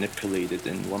of manipulated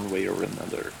in one way or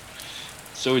another.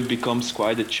 So it becomes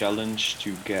quite a challenge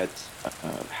to get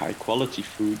high quality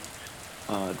food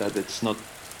that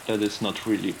is not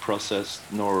really processed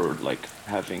nor like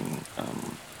having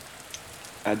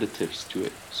additives to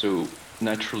it. So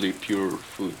naturally pure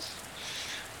foods.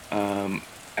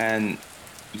 And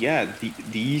yeah,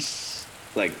 these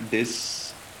like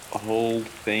this whole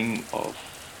thing of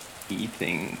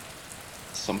eating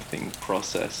something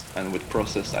processed, and with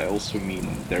processed I also mean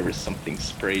there is something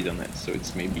sprayed on it, so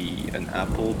it's maybe an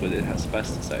apple but it has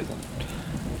pesticides on it.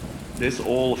 This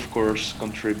all of course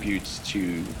contributes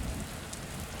to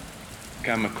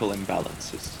chemical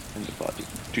imbalances in the body,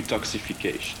 to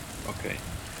toxification. Okay,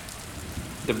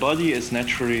 the body is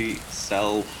naturally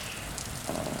self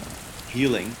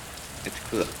healing.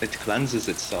 It cleanses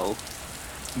itself,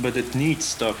 but it needs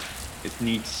stuff. It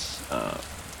needs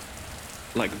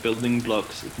like building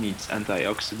blocks. It needs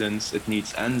antioxidants. It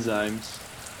needs enzymes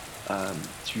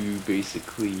to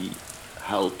basically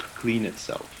help clean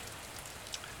itself.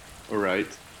 All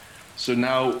right. So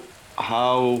now,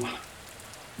 how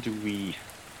do we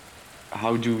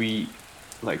how do we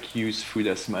like use food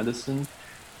as medicine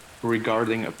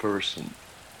regarding a person?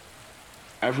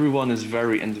 Everyone is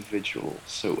very individual,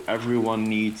 so everyone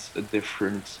needs a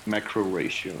different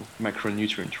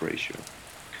macronutrient ratio.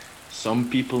 Some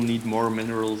people need more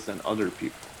minerals than other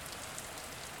people.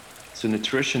 So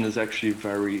nutrition is actually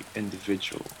very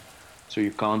individual. So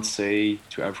you can't say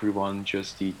to everyone,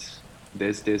 just eat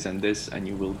this, and this, and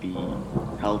you will be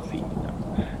healthy.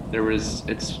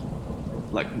 It's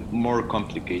like more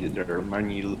complicated. There are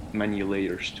many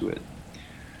layers to it.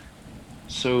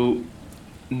 So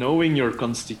knowing your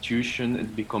constitution,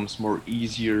 it becomes more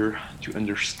easier to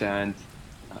understand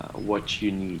what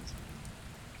you need.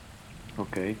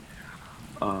 Okay.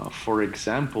 For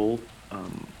example,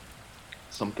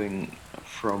 something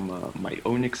from my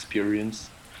own experience,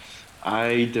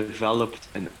 I developed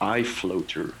an eye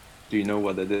floater. Do you know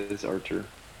what it is, Arthur?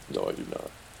 No, I do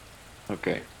not.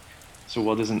 Okay. So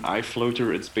what is an eye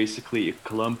floater? It's basically a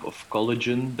clump of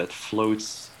collagen that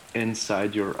floats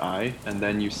inside your eye, and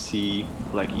then you see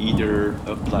like either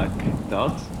a black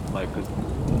dot,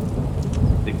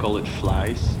 they call it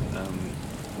flies,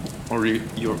 or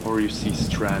you see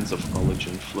strands of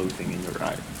collagen floating in your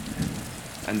eye.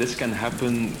 And this can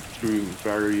happen through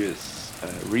various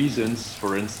reasons.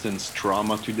 For instance,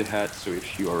 trauma to the head. So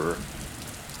if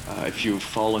you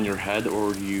fall on your head,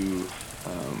 um,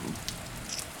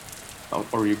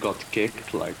 or you got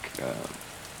kicked, like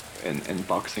in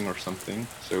boxing or something.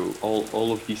 So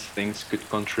all of these things could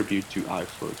contribute to eye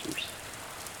floaters.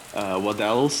 What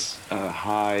else?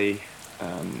 High,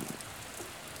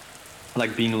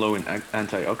 like being low in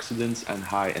antioxidants and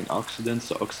high in oxidants,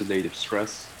 so oxidative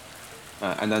stress.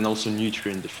 And then also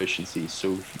nutrient deficiency.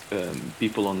 So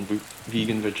people on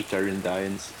vegan, vegetarian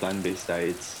diets, plant-based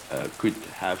diets could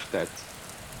have that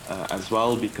as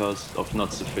well because of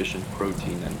not sufficient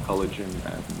protein and collagen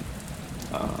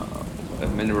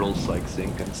and minerals like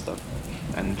zinc and stuff,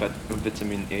 and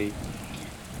vitamin A.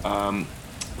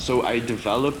 So I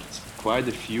developed quite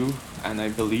a few, and I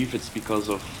believe it's because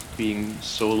of being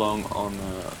so long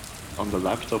on the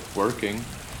laptop working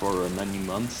for many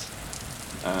months.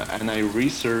 And I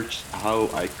researched how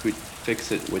I could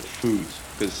fix it with food,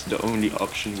 because the only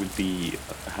option would be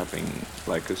having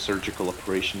like a surgical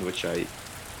operation, which I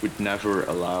would never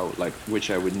allow, like which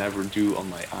I would never do on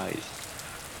my eyes.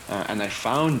 And I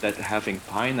found that having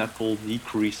pineapple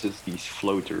decreases these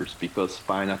floaters because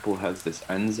pineapple has this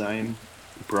enzyme,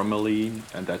 bromelain,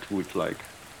 and that would like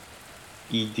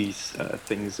eat these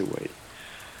things away.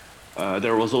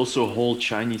 There was also a whole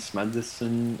Chinese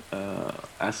medicine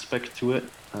aspect to it,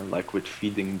 like with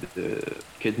feeding the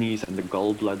kidneys and the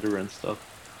gallbladder and stuff.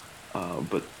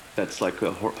 But that's like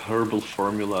a herbal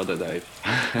formula that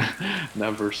I've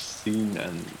never seen,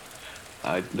 and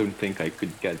I don't think I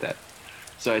could get that.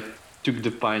 So I took the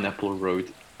pineapple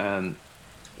road, and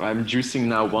I'm juicing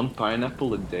now one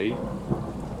pineapple a day.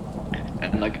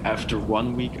 And like after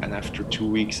 1 week and after 2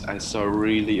 weeks, I saw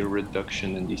really a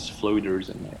reduction in these floaters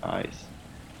in my eyes.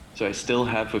 So I still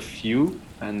have a few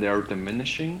and they're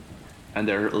diminishing and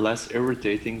they're less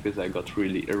irritating because I got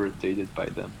really irritated by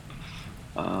them.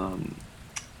 Um,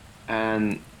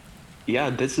 and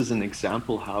yeah, this is an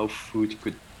example how food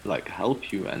could like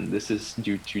help you. And this is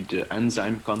due to the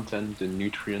enzyme content, the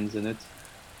nutrients in it,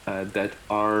 that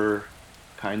are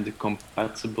kind of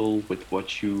compatible with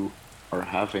what you are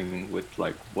having, with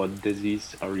like what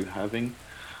disease are you having.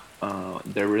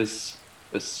 There is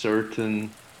a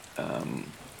certain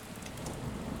um,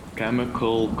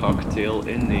 chemical cocktail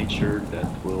in nature that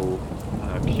will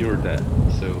cure that.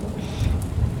 So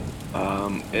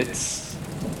it's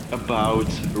about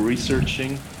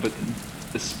researching, but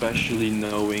especially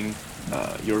knowing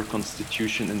your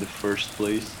constitution in the first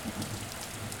place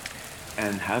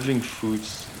and having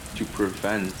foods to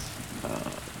prevent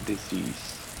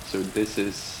disease. So this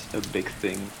is a big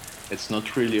thing. It's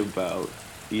not really about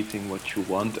eating what you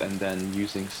want and then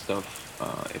using stuff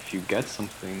if you get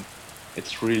something.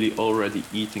 It's really already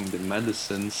eating the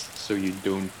medicines so you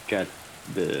don't get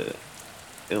the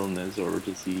illness or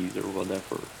disease or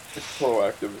whatever. It's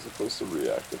proactive as opposed to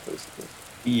reactive, basically.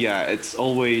 Yeah, it's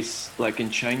always like in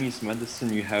Chinese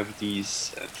medicine, you have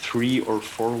these 3 or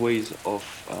 4 ways of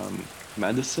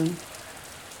medicine.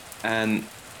 And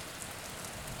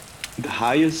the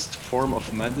highest form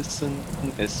of medicine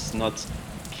is not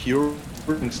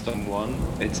curing someone,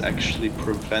 it's actually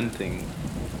preventing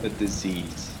a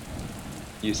disease.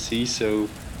 You see, so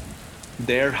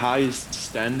their highest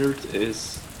standard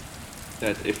is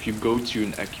that if you go to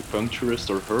an acupuncturist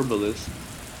or herbalist,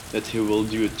 that he will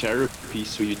do a therapy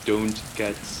so you don't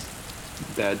get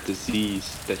that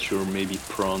disease that you're maybe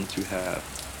prone to have.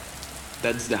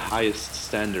 That's the highest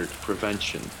standard,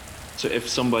 prevention. So if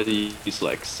somebody is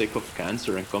like sick of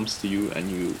cancer and comes to you and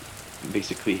you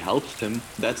basically helped him,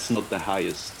 that's not the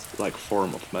highest like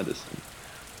form of medicine.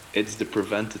 It's the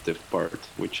preventative part,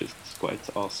 which is quite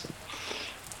awesome.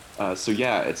 So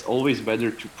yeah, it's always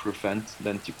better to prevent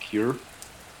than to cure.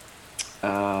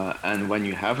 And when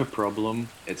you have a problem,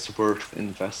 it's worth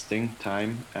investing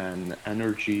time and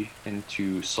energy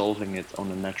into solving it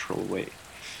on a natural way.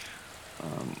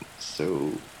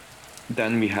 So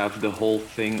then we have the whole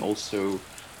thing also.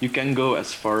 You can go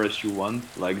as far as you want.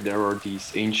 Like there are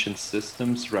these ancient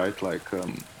systems, right? Like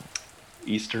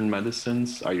Eastern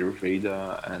medicines,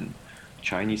 Ayurveda, and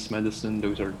Chinese medicine.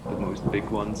 Those are the most big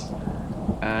ones.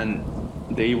 And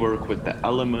they work with the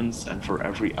elements, and for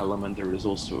every element, there is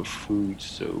also a food.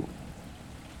 So,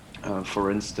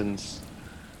 for instance,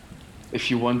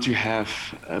 if you want to have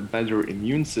a better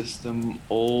immune system,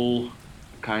 all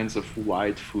kinds of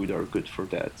white food are good for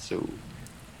that. So,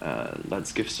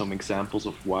 let's give some examples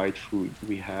of white food.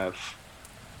 We have,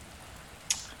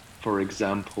 for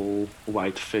example,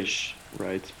 white fish,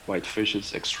 right? White fish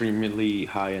is extremely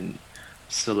high in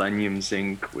selenium,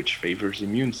 zinc, which favors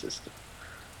immune system.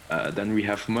 Then we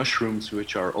have mushrooms,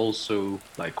 which are also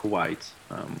like white.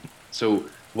 So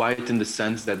white in the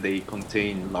sense that they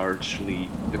contain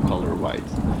largely the color white.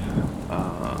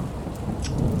 Uh,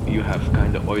 you have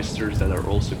kind of oysters that are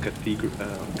also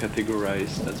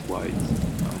categorized as white,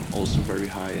 also very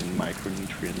high in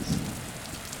micronutrients,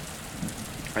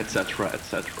 etc.,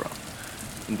 etc.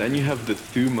 And then you have the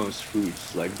thumos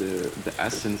foods, like the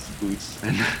essence foods,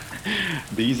 and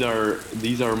these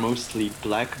are mostly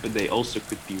black, but they also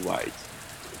could be white.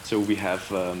 So we have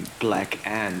black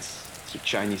ants. So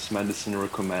Chinese medicine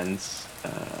recommends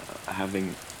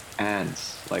having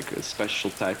ants, like a special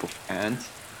type of ant.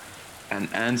 And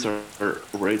ants are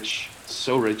rich,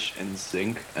 so rich in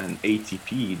zinc and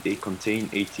ATP. They contain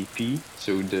ATP,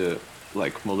 so the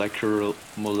like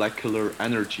molecular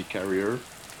energy carrier.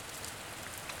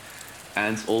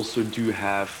 Ants also do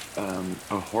have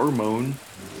a hormone,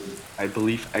 I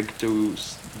believe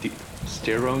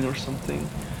ectosterone or something.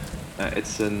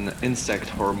 It's an insect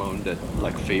hormone that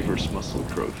like favors muscle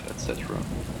growth, etc.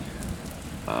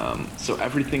 So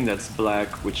everything that's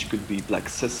black, which could be black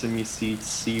sesame seeds,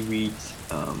 seaweed,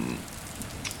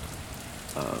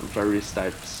 various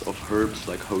types of herbs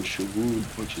like hoshu wood,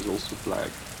 which is also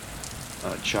black,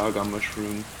 chaga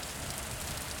mushroom,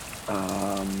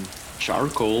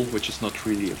 charcoal, which is not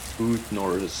really a food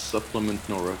nor a supplement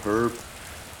nor a herb,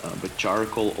 but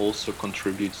charcoal also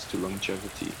contributes to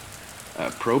longevity.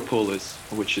 Propolis,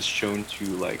 which is shown to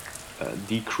like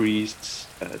decrease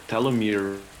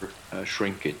telomere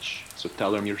shrinkage. So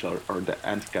telomeres are the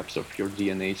end caps of your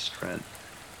DNA strand,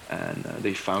 and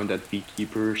they found that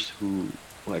beekeepers who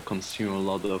like consume a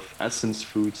lot of essence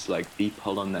foods like bee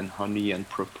pollen and honey and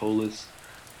propolis,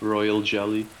 royal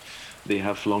jelly, they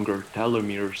have longer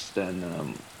telomeres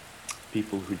than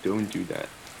people who don't do that.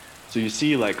 So you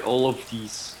see, like all of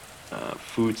these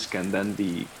foods can then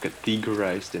be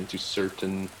categorized into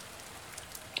certain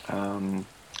um,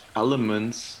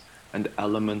 elements, and the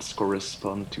elements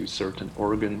correspond to certain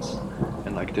organs.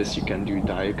 And like this, you can do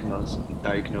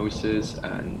diagnosis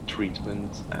and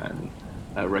treatment and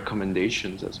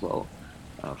recommendations as well.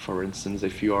 For instance,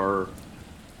 if you are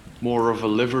more of a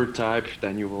liver type,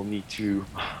 then you will need to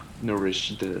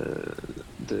nourish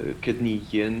the kidney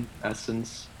yin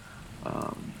essence,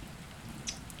 um,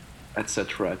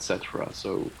 etc., etc.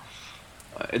 So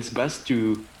it's best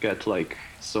to get like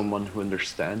someone who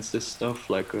understands this stuff,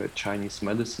 like a Chinese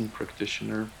medicine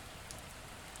practitioner.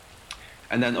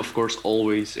 And then, of course,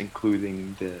 always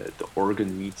including the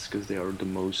organ meats because they are the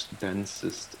most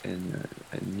densest in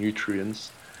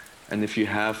nutrients. And if you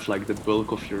have like the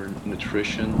bulk of your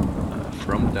nutrition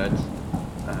from that,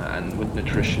 and with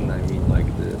nutrition I mean like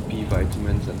the B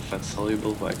vitamins and fat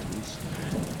soluble vitamins,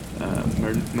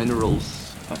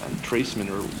 minerals and trace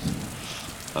minerals,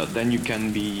 then you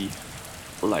can be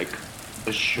like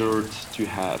assured to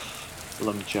have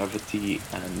longevity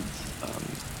and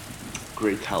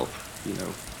great health. You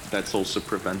know, that's also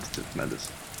preventative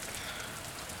medicine.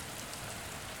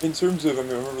 In terms of, I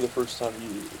mean, I remember the first time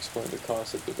you explained the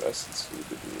concept of essence food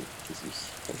to me,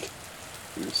 because like,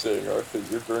 you were saying, Arthur,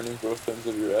 you're burning both ends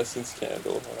of your essence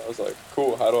candle, and I was like,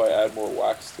 cool, how do I add more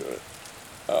wax to it?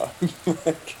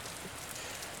 Like,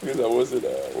 because I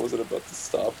wasn't about to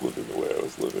stop living the way I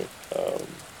was living.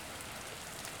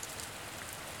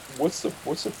 What's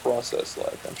the process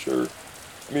like? I'm sure.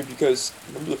 I mean, because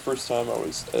remember the first time I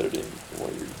was editing one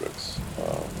of your ebooks,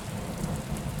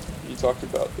 you talked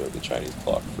about the Chinese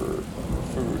clock for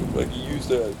food. Like you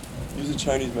used a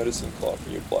Chinese medicine clock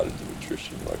and you applied it to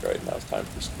nutrition. You're like, all right, now it's time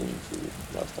for spleen food.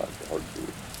 Now it's time for hard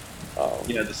food.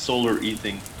 Yeah, the solar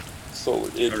eating. So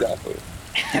Chart. exactly.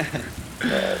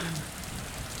 Uh,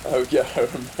 oh yeah, I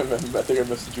think I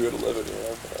messaged you at 11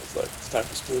 a.m. and I was like, it's time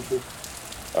for spleen food.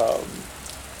 Um,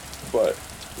 but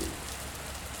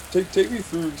take me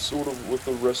through sort of what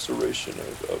the restoration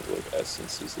of like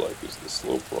essence is like. Is it a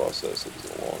slow process? Is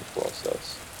it a long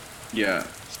process? Yeah,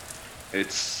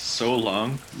 it's so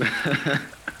long.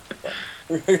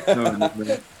 No, no,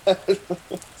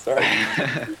 Sorry. no. Sorry.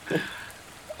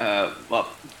 Well,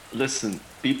 listen,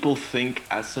 people think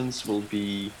essence will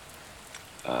be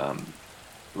um,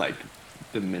 like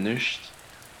diminished,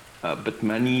 but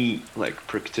many like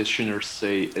practitioners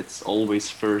say it's always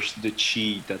first the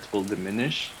chi that will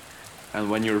diminish, and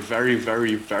when you're very,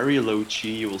 very, very low chi,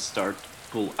 you will start to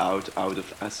pull out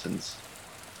of essence.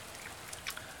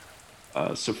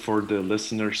 So for the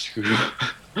listeners who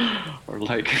are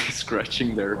like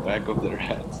scratching their back of their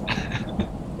heads,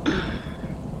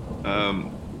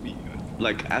 um,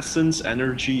 like essence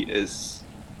energy is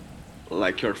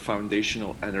like your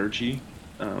foundational energy,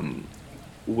 um,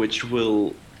 which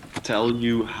will tell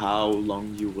you how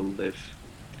long you will live.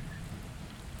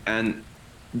 And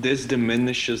this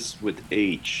diminishes with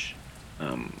age.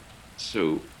 Um,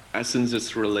 So essence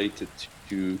is related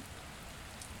to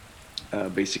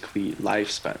basically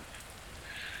lifespan.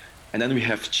 And then we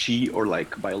have chi, or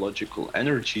like biological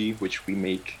energy, which we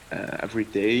make every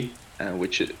day,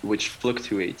 which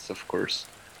fluctuates, of course.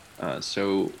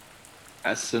 So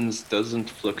essence doesn't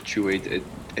fluctuate;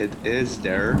 it is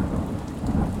there,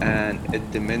 and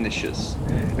it diminishes.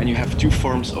 And you have two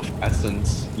forms of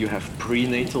essence. You have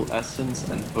prenatal essence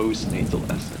and postnatal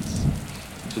essence.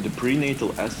 So the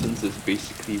prenatal essence is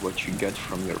basically what you get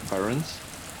from your parents,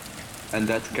 and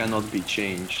that cannot be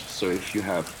changed. So if you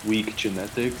have weak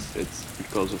genetics, it's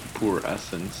because of poor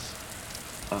essence.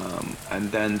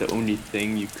 And then the only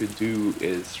thing you could do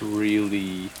is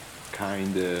really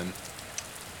kind of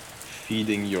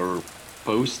feeding your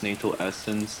postnatal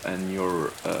essence and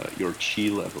your chi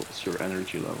levels, your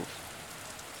energy levels.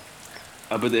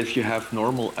 But if you have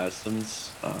normal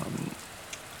essence,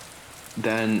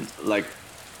 then like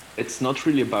it's not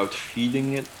really about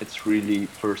feeding it. It's really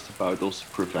first about also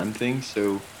preventing.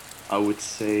 So I would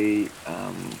say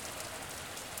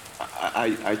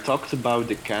I talked about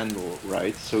the candle,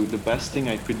 right? So the best thing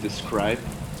I could describe,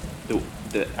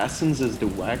 the essence is the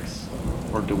wax,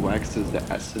 or the wax is the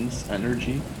essence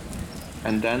energy,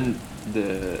 and then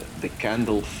the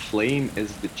candle flame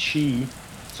is the chi.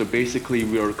 So basically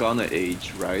we are gonna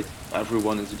age, right?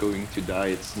 Everyone is going to die.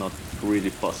 It's not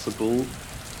really possible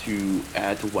to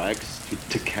add wax to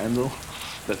the candle.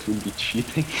 That would be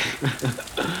cheating.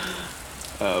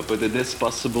 But it is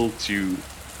possible to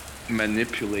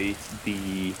manipulate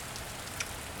the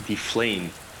flame,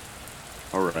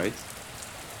 all right?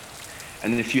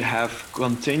 And if you have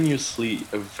continuously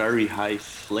a very high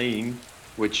flame,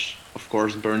 which of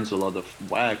course burns a lot of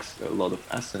wax, a lot of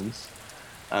essence,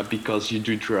 because you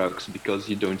do drugs, because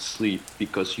you don't sleep,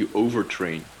 because you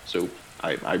overtrain. So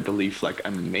I believe like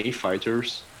MMA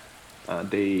fighters,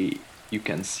 you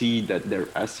can see that their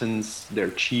essence,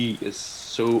 their chi is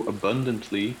so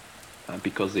abundantly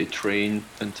because they train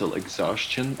until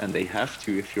exhaustion, and they have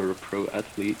to if you're a pro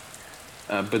athlete.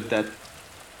 But that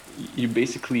you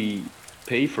basically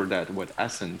pay for that with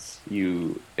essence.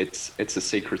 It's a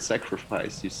sacred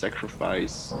sacrifice. You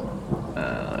sacrifice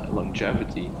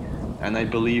longevity, and I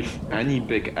believe any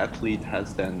big athlete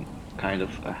has then kind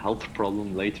of a health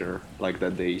problem later, like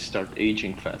that they start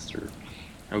aging faster.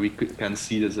 And can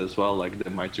see this as well, like the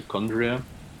mitochondria.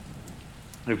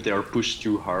 If they are pushed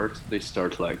too hard, they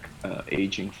start like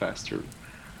aging faster.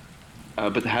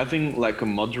 But having like a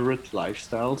moderate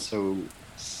lifestyle, so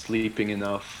sleeping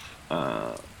enough,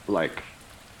 like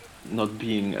not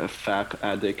being a fat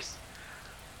addict,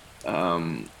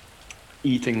 um,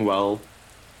 eating well,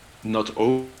 not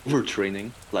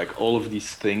overtraining, like all of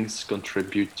these things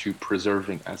contribute to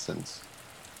preserving essence.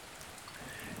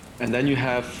 And then you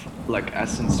have like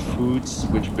essence foods,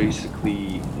 which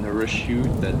basically nourish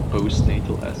you, that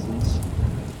postnatal essence.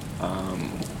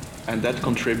 Um, and that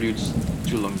contributes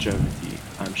to longevity.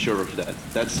 I'm sure of that.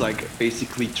 That's like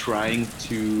basically trying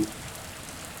to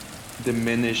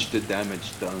diminish the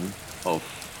damage done of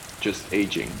just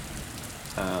aging.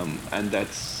 And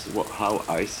that's how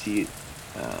I see it,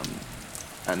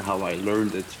 and how I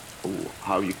learned it,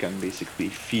 how you can basically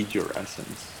feed your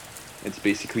essence. It's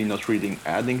basically not really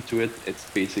adding to it, it's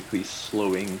basically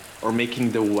slowing or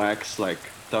making the wax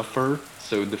like tougher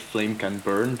so the flame can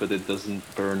burn, but it doesn't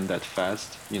burn that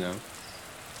fast, you know?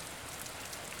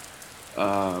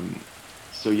 Um,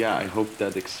 so yeah, I hope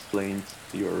that explained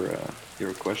your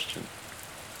question.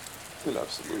 And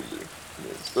absolutely. I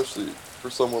mean, especially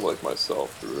for someone like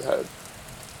myself who had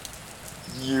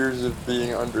years of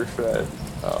being underfed,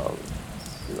 um,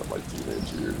 my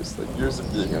teenage years, like years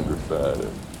of being underfed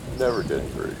and never getting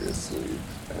very good sleep,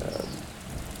 and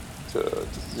to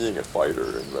being a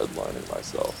fighter and redlining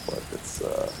myself, like it's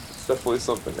definitely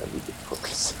something I need to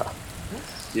focus on.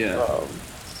 Yeah. Um,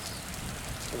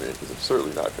 I mean, because I'm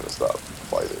certainly not going to stop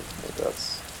fighting.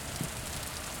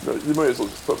 Like you might as well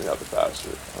just put me out the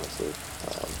pasture, honestly.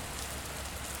 Um,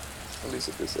 at least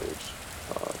at this age,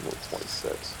 I'm only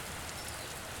 26.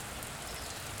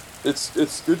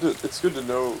 It's good to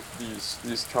know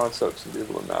these concepts and be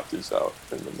able to map these out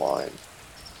in the mind.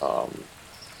 Um,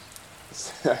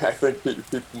 I think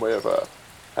people may have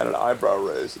had an eyebrow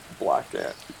raised at the black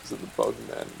ant because of the bug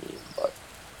man meme, but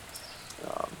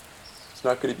um, it's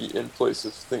not going to be in place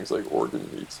of things like organ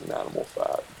meats and animal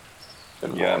fat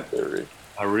and raw Yeah. dairy.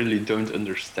 I really don't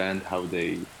understand how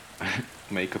they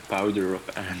make a powder of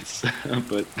ants,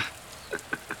 but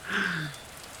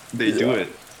they do Yeah. it.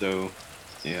 So,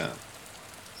 yeah.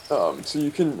 So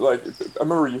you can like I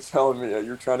remember you telling me you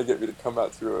were trying to get me to come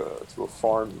out to a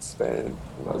farm in Spain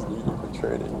when I was knee deep in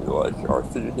training. You're like,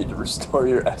 Arthur, you need to restore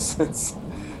your essence.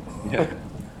 Yeah.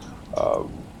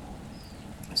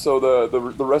 So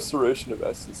the restoration of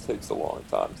essence takes a long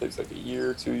time. It takes like a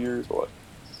year, 2 years, what?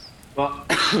 Well,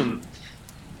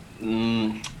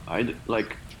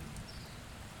 like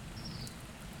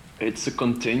it's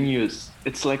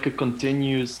like a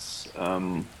continuous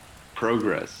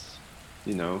progress,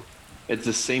 you know. It's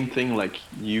the same thing like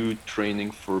you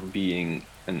training for being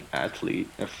an athlete,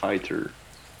 a fighter.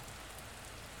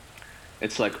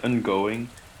 It's like ongoing.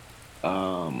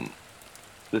 Um,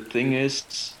 the thing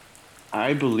is,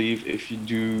 I believe if you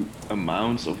do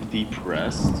amounts of deep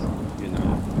rest, you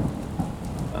know,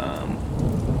 um,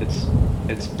 it's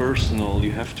it's personal.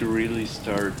 You have to really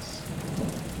start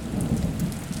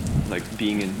like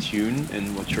being in tune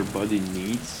in what your body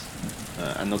needs,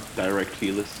 and not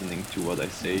directly listening to what I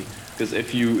say. Because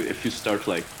if you start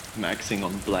like maxing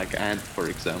on Black Ant, for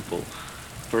example,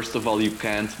 first of all you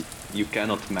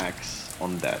cannot max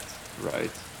on that,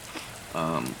 right?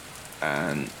 Um,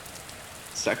 and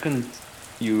second,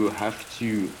 you have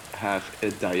to have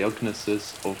a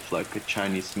diagnosis of like a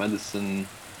Chinese medicine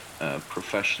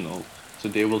professional. So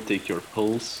they will take your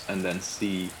pulse and then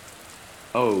see,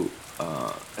 oh,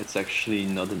 it's actually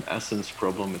not an essence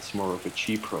problem, it's more of a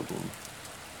chi problem.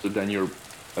 So then you're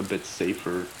a bit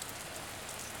safer.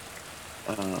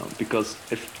 Because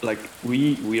if like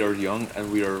we are young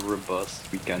and we are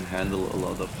robust, we can handle a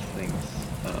lot of things.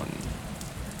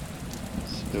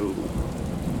 So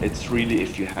it's really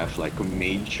if you have like a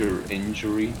major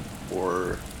injury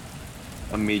or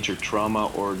a major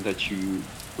trauma, or that you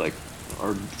like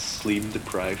are sleep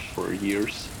deprived for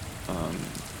years,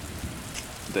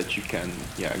 that you can,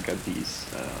 yeah, get these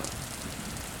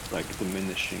like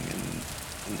diminishing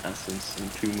in essence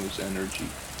and Kumu's energy.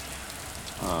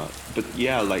 But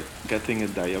yeah, like getting a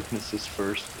diagnosis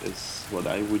first is what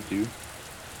I would do,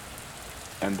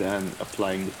 and then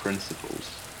applying the principles.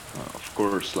 Of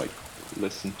course, like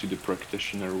listen to the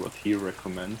practitioner what he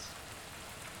recommends.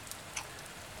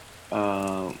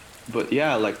 But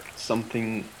yeah, like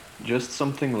something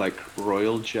like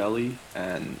royal jelly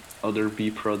and other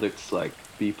bee products like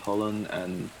bee pollen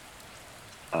and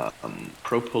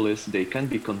propolis, they can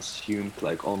be consumed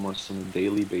like almost on a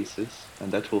daily basis,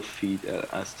 and that will feed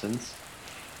essence.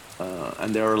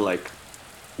 And they are like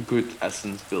good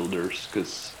essence builders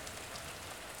because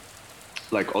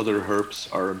like other herbs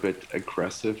are a bit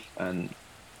aggressive, and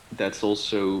that's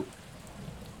also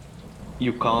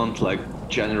you can't like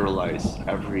generalize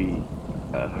every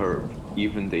herb,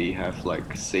 even they have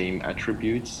like same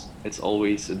attributes. It's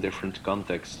always a different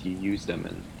context you use them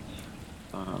in.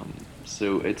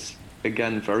 So it's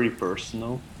again very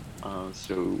personal.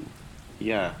 So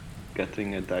yeah,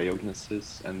 getting a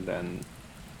diagnosis and then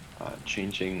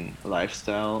changing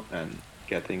lifestyle and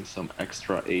getting some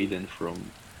extra aid in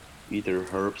from either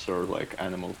herbs or like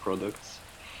animal products.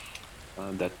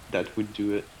 That would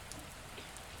do it.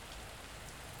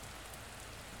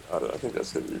 I think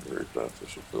that's going to be very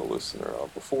beneficial for the listener.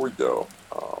 Before we go,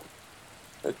 I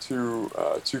had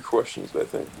two questions that I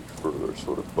think further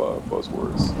sort of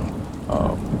buzzwords.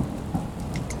 Um,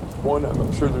 One,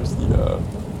 I'm sure there's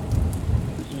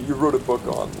you wrote a book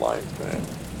on lion's mane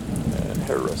and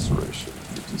hair restoration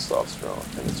through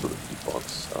testosterone, and it sort of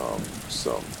debunks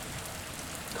some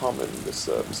common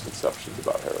misconceptions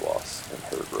about hair loss and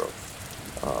hair growth.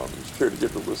 Just care to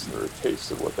give the listener a taste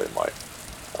of what they might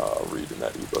read in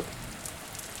that ebook.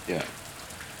 Yeah.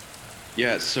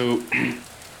 Yeah, so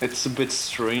it's a bit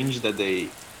strange that they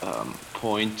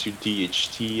point to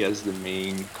DHT as the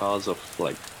main cause of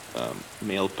like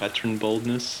male pattern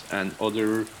baldness and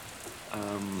other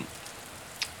um,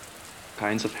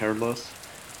 kinds of hair loss.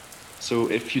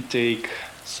 So if you take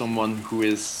someone who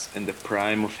is in the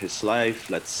prime of his life,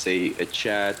 let's say a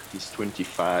Chad, he's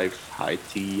 25, high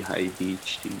T, high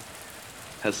DHT,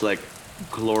 has like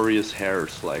glorious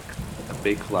hairs, like a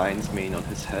big lion's mane on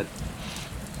his head.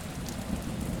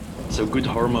 So good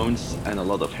hormones and a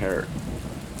lot of hair.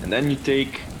 And then you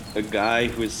take a guy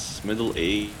who is middle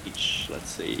age, let's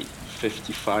say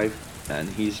 55, and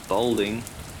he's balding.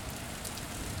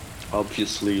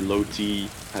 Obviously, low T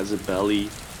has a belly.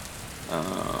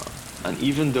 Uh, and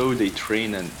even though they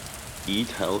train and eat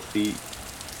healthy,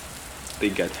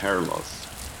 they get hair loss.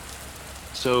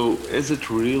 So is it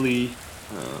really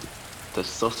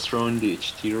testosterone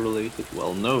DHT related?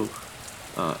 Well, no.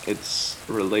 It's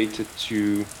related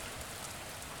to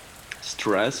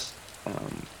stress.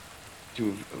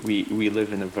 We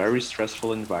live in a very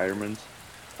stressful environment.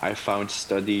 I found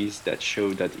studies that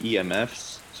show that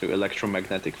EMFs, so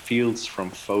electromagnetic fields from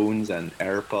phones and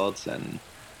AirPods and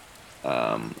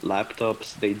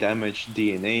laptops, they damage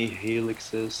DNA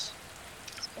helixes.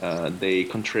 They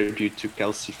contribute to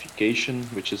calcification,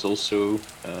 which is also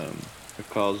a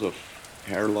cause of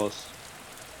hair loss.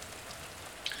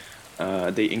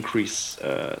 They increase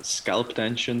scalp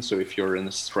tension. So if you're in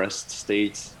a stressed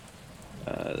state,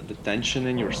 the tension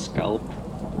in your scalp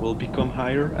will become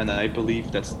higher. And I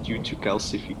believe that's due to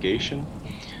calcification.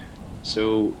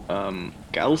 So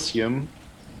calcium,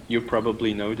 you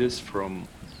probably know this from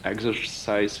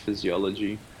exercise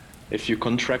physiology. If you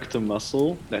contract a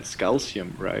muscle, that's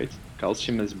calcium, right?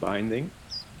 Calcium is binding.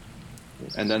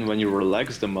 And then when you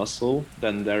relax the muscle,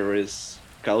 then there is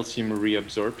calcium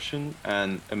reabsorption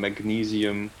and a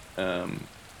magnesium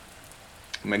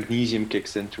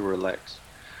kicks in to relax.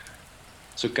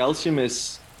 So calcium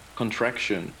is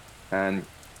contraction, and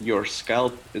your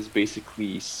scalp is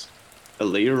basically a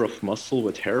layer of muscle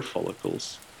with hair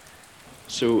follicles.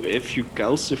 So if you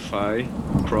calcify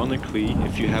chronically,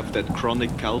 if you have that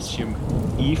chronic calcium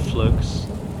efflux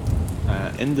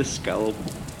in the scalp,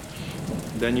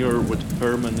 then you're with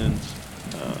permanent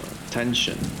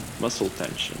tension, muscle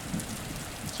tension.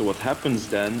 So what happens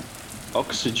then,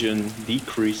 oxygen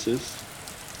decreases.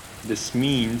 This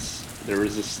means there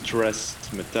is a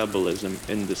stressed metabolism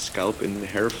in the scalp, in the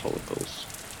hair follicles.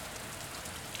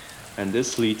 And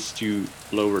this leads to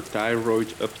lower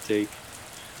thyroid uptake,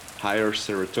 higher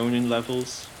serotonin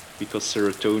levels, because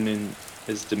serotonin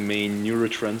is the main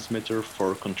neurotransmitter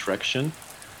for contraction.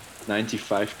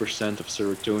 95% of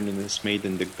serotonin is made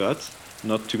in the gut,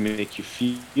 not to make you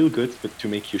feel good, but to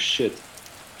make you shit,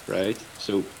 right?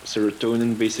 So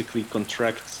serotonin basically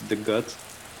contracts the gut,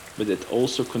 but it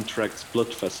also contracts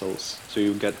blood vessels. So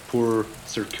you get poor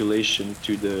circulation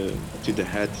to the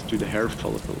head, to the hair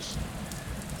follicles.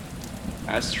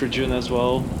 Estrogen as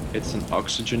well, it's an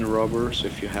oxygen robber. So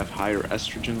if you have higher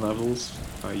estrogen levels,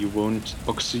 you won't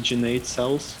oxygenate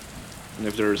cells. And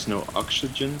if there is no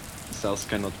oxygen, cells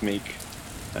cannot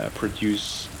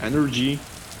produce energy,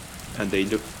 and they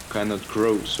cannot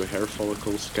grow. So hair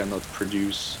follicles cannot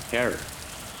produce hair.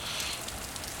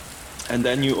 And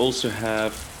then you also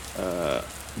have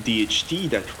DHT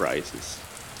that rises.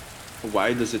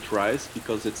 Why does it rise?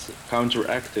 Because it's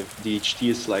counteractive. DHT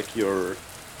is like your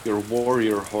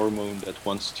warrior hormone that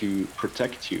wants to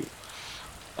protect you.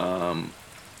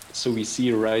 So we see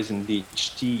a rise in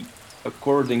DHT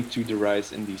according to the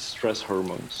rise in these stress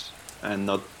hormones, and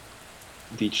not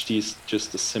DHT is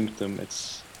just a symptom.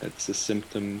 It's a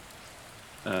symptom.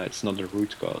 It's not a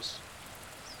root cause.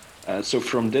 So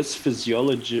from this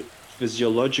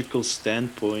physiological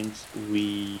standpoint,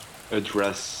 we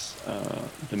address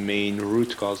the main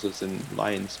root causes in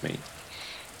lion's mane.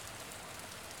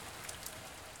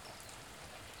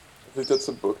 I think that's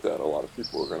a book that a lot of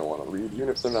people are going to want to read, even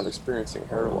if they're not experiencing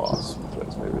hair loss,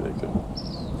 because maybe they can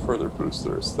further boost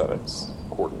their aesthetics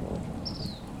accordingly.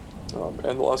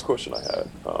 And the last question I had,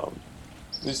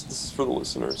 this is for the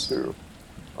listeners who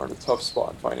are in a tough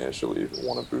spot financially, but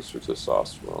want to boost their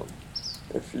testosterone.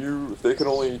 If they could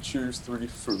only choose 3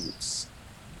 foods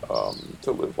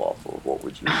to live off of, what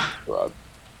would you grab?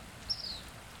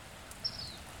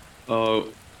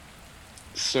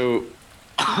 So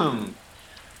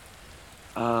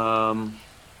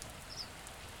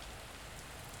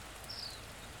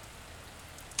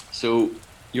so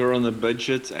you're on a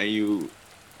budget and you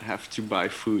have to buy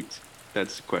food.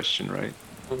 That's the question, right?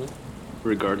 Mm-hmm.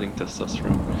 Regarding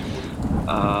testosterone.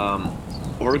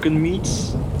 Organ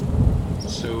meats.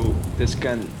 So this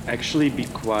can actually be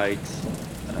quite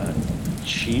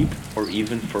cheap, or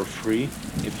even for free,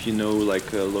 if you know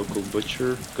like a local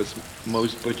butcher, because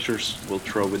most butchers will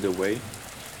throw it away.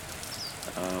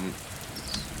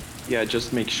 Yeah,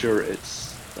 just make sure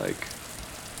it's like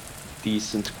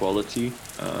decent quality.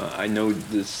 I know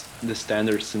the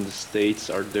standards in the States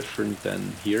are different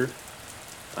than here,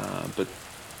 but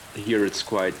here it's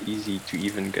quite easy to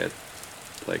even get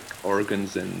like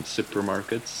organs in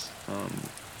supermarkets.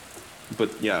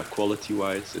 But yeah,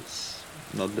 quality-wise, it's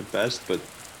not the best, but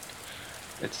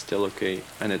it's still okay,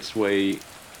 and it's way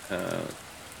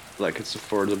like it's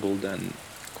affordable than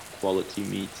quality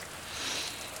meat.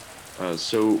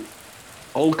 So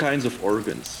all kinds of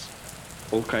organs.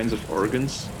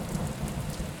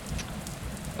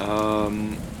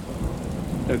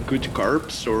 A good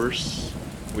carb source,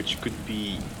 which could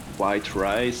be white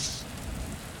rice,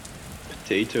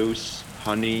 potatoes,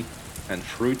 honey, and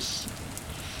fruits.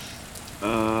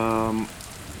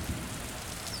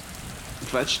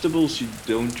 Vegetables you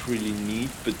don't really need,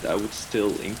 but I would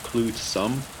still include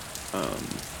some,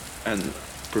 and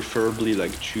preferably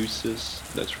like juices.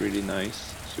 That's really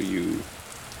nice, so you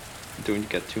don't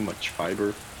get too much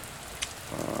fiber.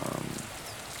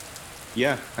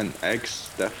 Yeah, and eggs,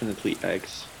 definitely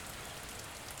eggs.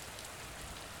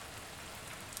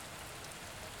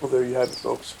 Well, there you have it,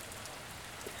 folks.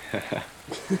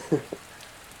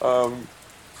 um,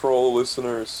 for all the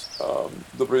listeners,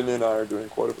 Dobrynya and I are doing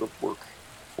quite a bit of work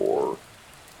for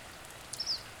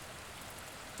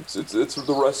it's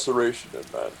the restoration in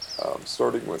men,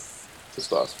 starting with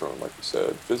testosterone, like we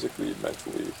said, physically,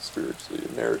 mentally, spiritually,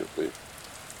 and narratively.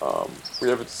 We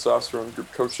have a testosterone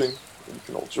group coaching that you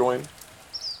can all join,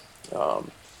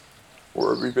 um,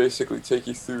 where we basically take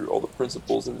you through all the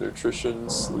principles in nutrition,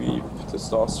 sleep,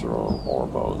 testosterone,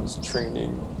 hormones,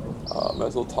 training,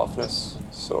 mental toughness,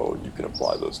 so you can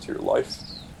apply those to your life.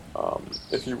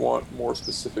 If you want more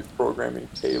specific programming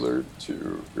tailored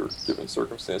to your given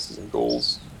circumstances and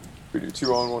goals, we do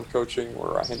two-on-one coaching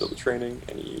where I handle the training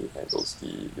and he handles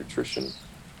the nutrition,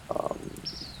 um,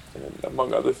 and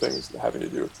among other things having to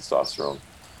do with testosterone.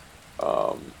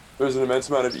 There's an immense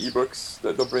amount of ebooks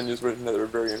that Dobrynya has written that are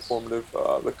very informative.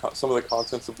 Some of the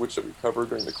contents of which that we covered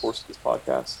during the course of this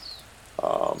podcast.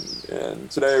 And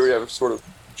today we have a sort of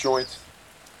joint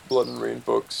Blood and Rain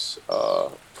books,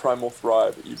 Primal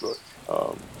Thrive ebook,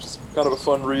 which is kind of a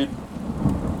fun read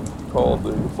called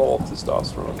The Fall of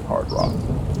Testosterone in Hard Rock.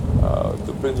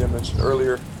 Dobrynya mentioned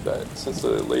earlier that since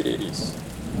the late 80s,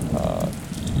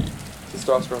 the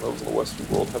testosterone levels in the Western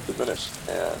world have diminished,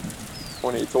 and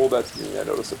when he told that to me, I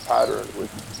noticed a pattern with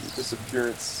the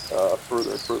disappearance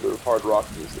further and further of hard rock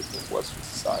music in Western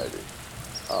society.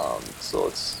 So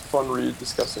it's a fun read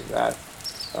discussing that,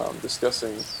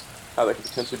 discussing how that could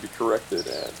potentially be corrected,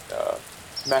 and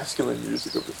masculine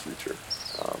music of the future.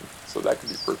 So that can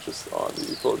be purchased on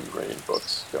the Blood and Rain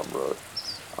books, Gumroad.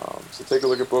 So take a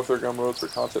look at both their Gumroads for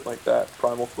content like that,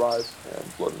 Primal Thrive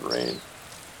and Blood and Rain.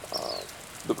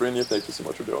 Dobrynya, thank you so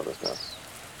much for doing this, man.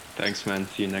 Thanks, man.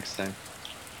 See you next time.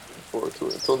 Looking forward to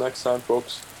it. Until next time,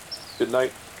 folks, good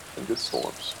night and good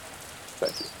storms.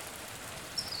 Thank you.